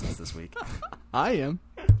 Kirk Cousins this week. I am.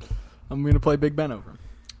 I'm going to play Big Ben over him.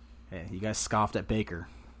 Hey, you guys scoffed at Baker.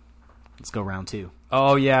 Let's go round 2.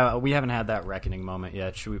 Oh yeah, we haven't had that reckoning moment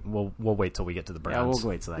yet. We'll wait till we get to the Browns. Yeah,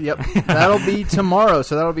 we'll wait till that. Yep. That'll be tomorrow,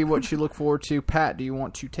 so that'll be what you look forward to. Pat, do you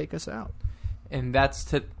want to take us out? And that's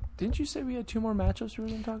to... Didn't you say we had 2 more matchups we were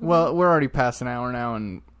going to talk about? Well, we're already past an hour now,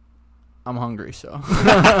 and I'm hungry, so...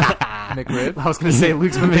 McRib. I was going to say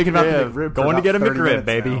Luke's been making about the McRib. Going to get a McRib,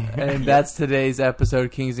 baby. And that's today's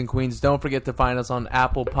episode, Kings and Queens. Don't forget to find us on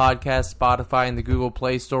Apple Podcasts, Spotify, and the Google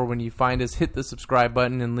Play Store. When you find us, hit the subscribe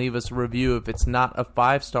button and leave us a review. If it's not a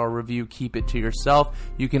 5-star review, keep it to yourself.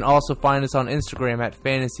 You can also find us on Instagram at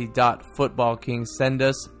fantasy.footballkings. Send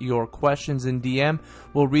us your questions in DM.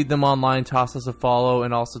 We'll read them online, toss us a follow,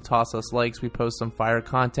 and also toss us likes. We post some fire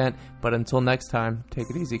content. But until next time, take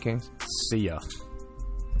it easy, Kings. See ya.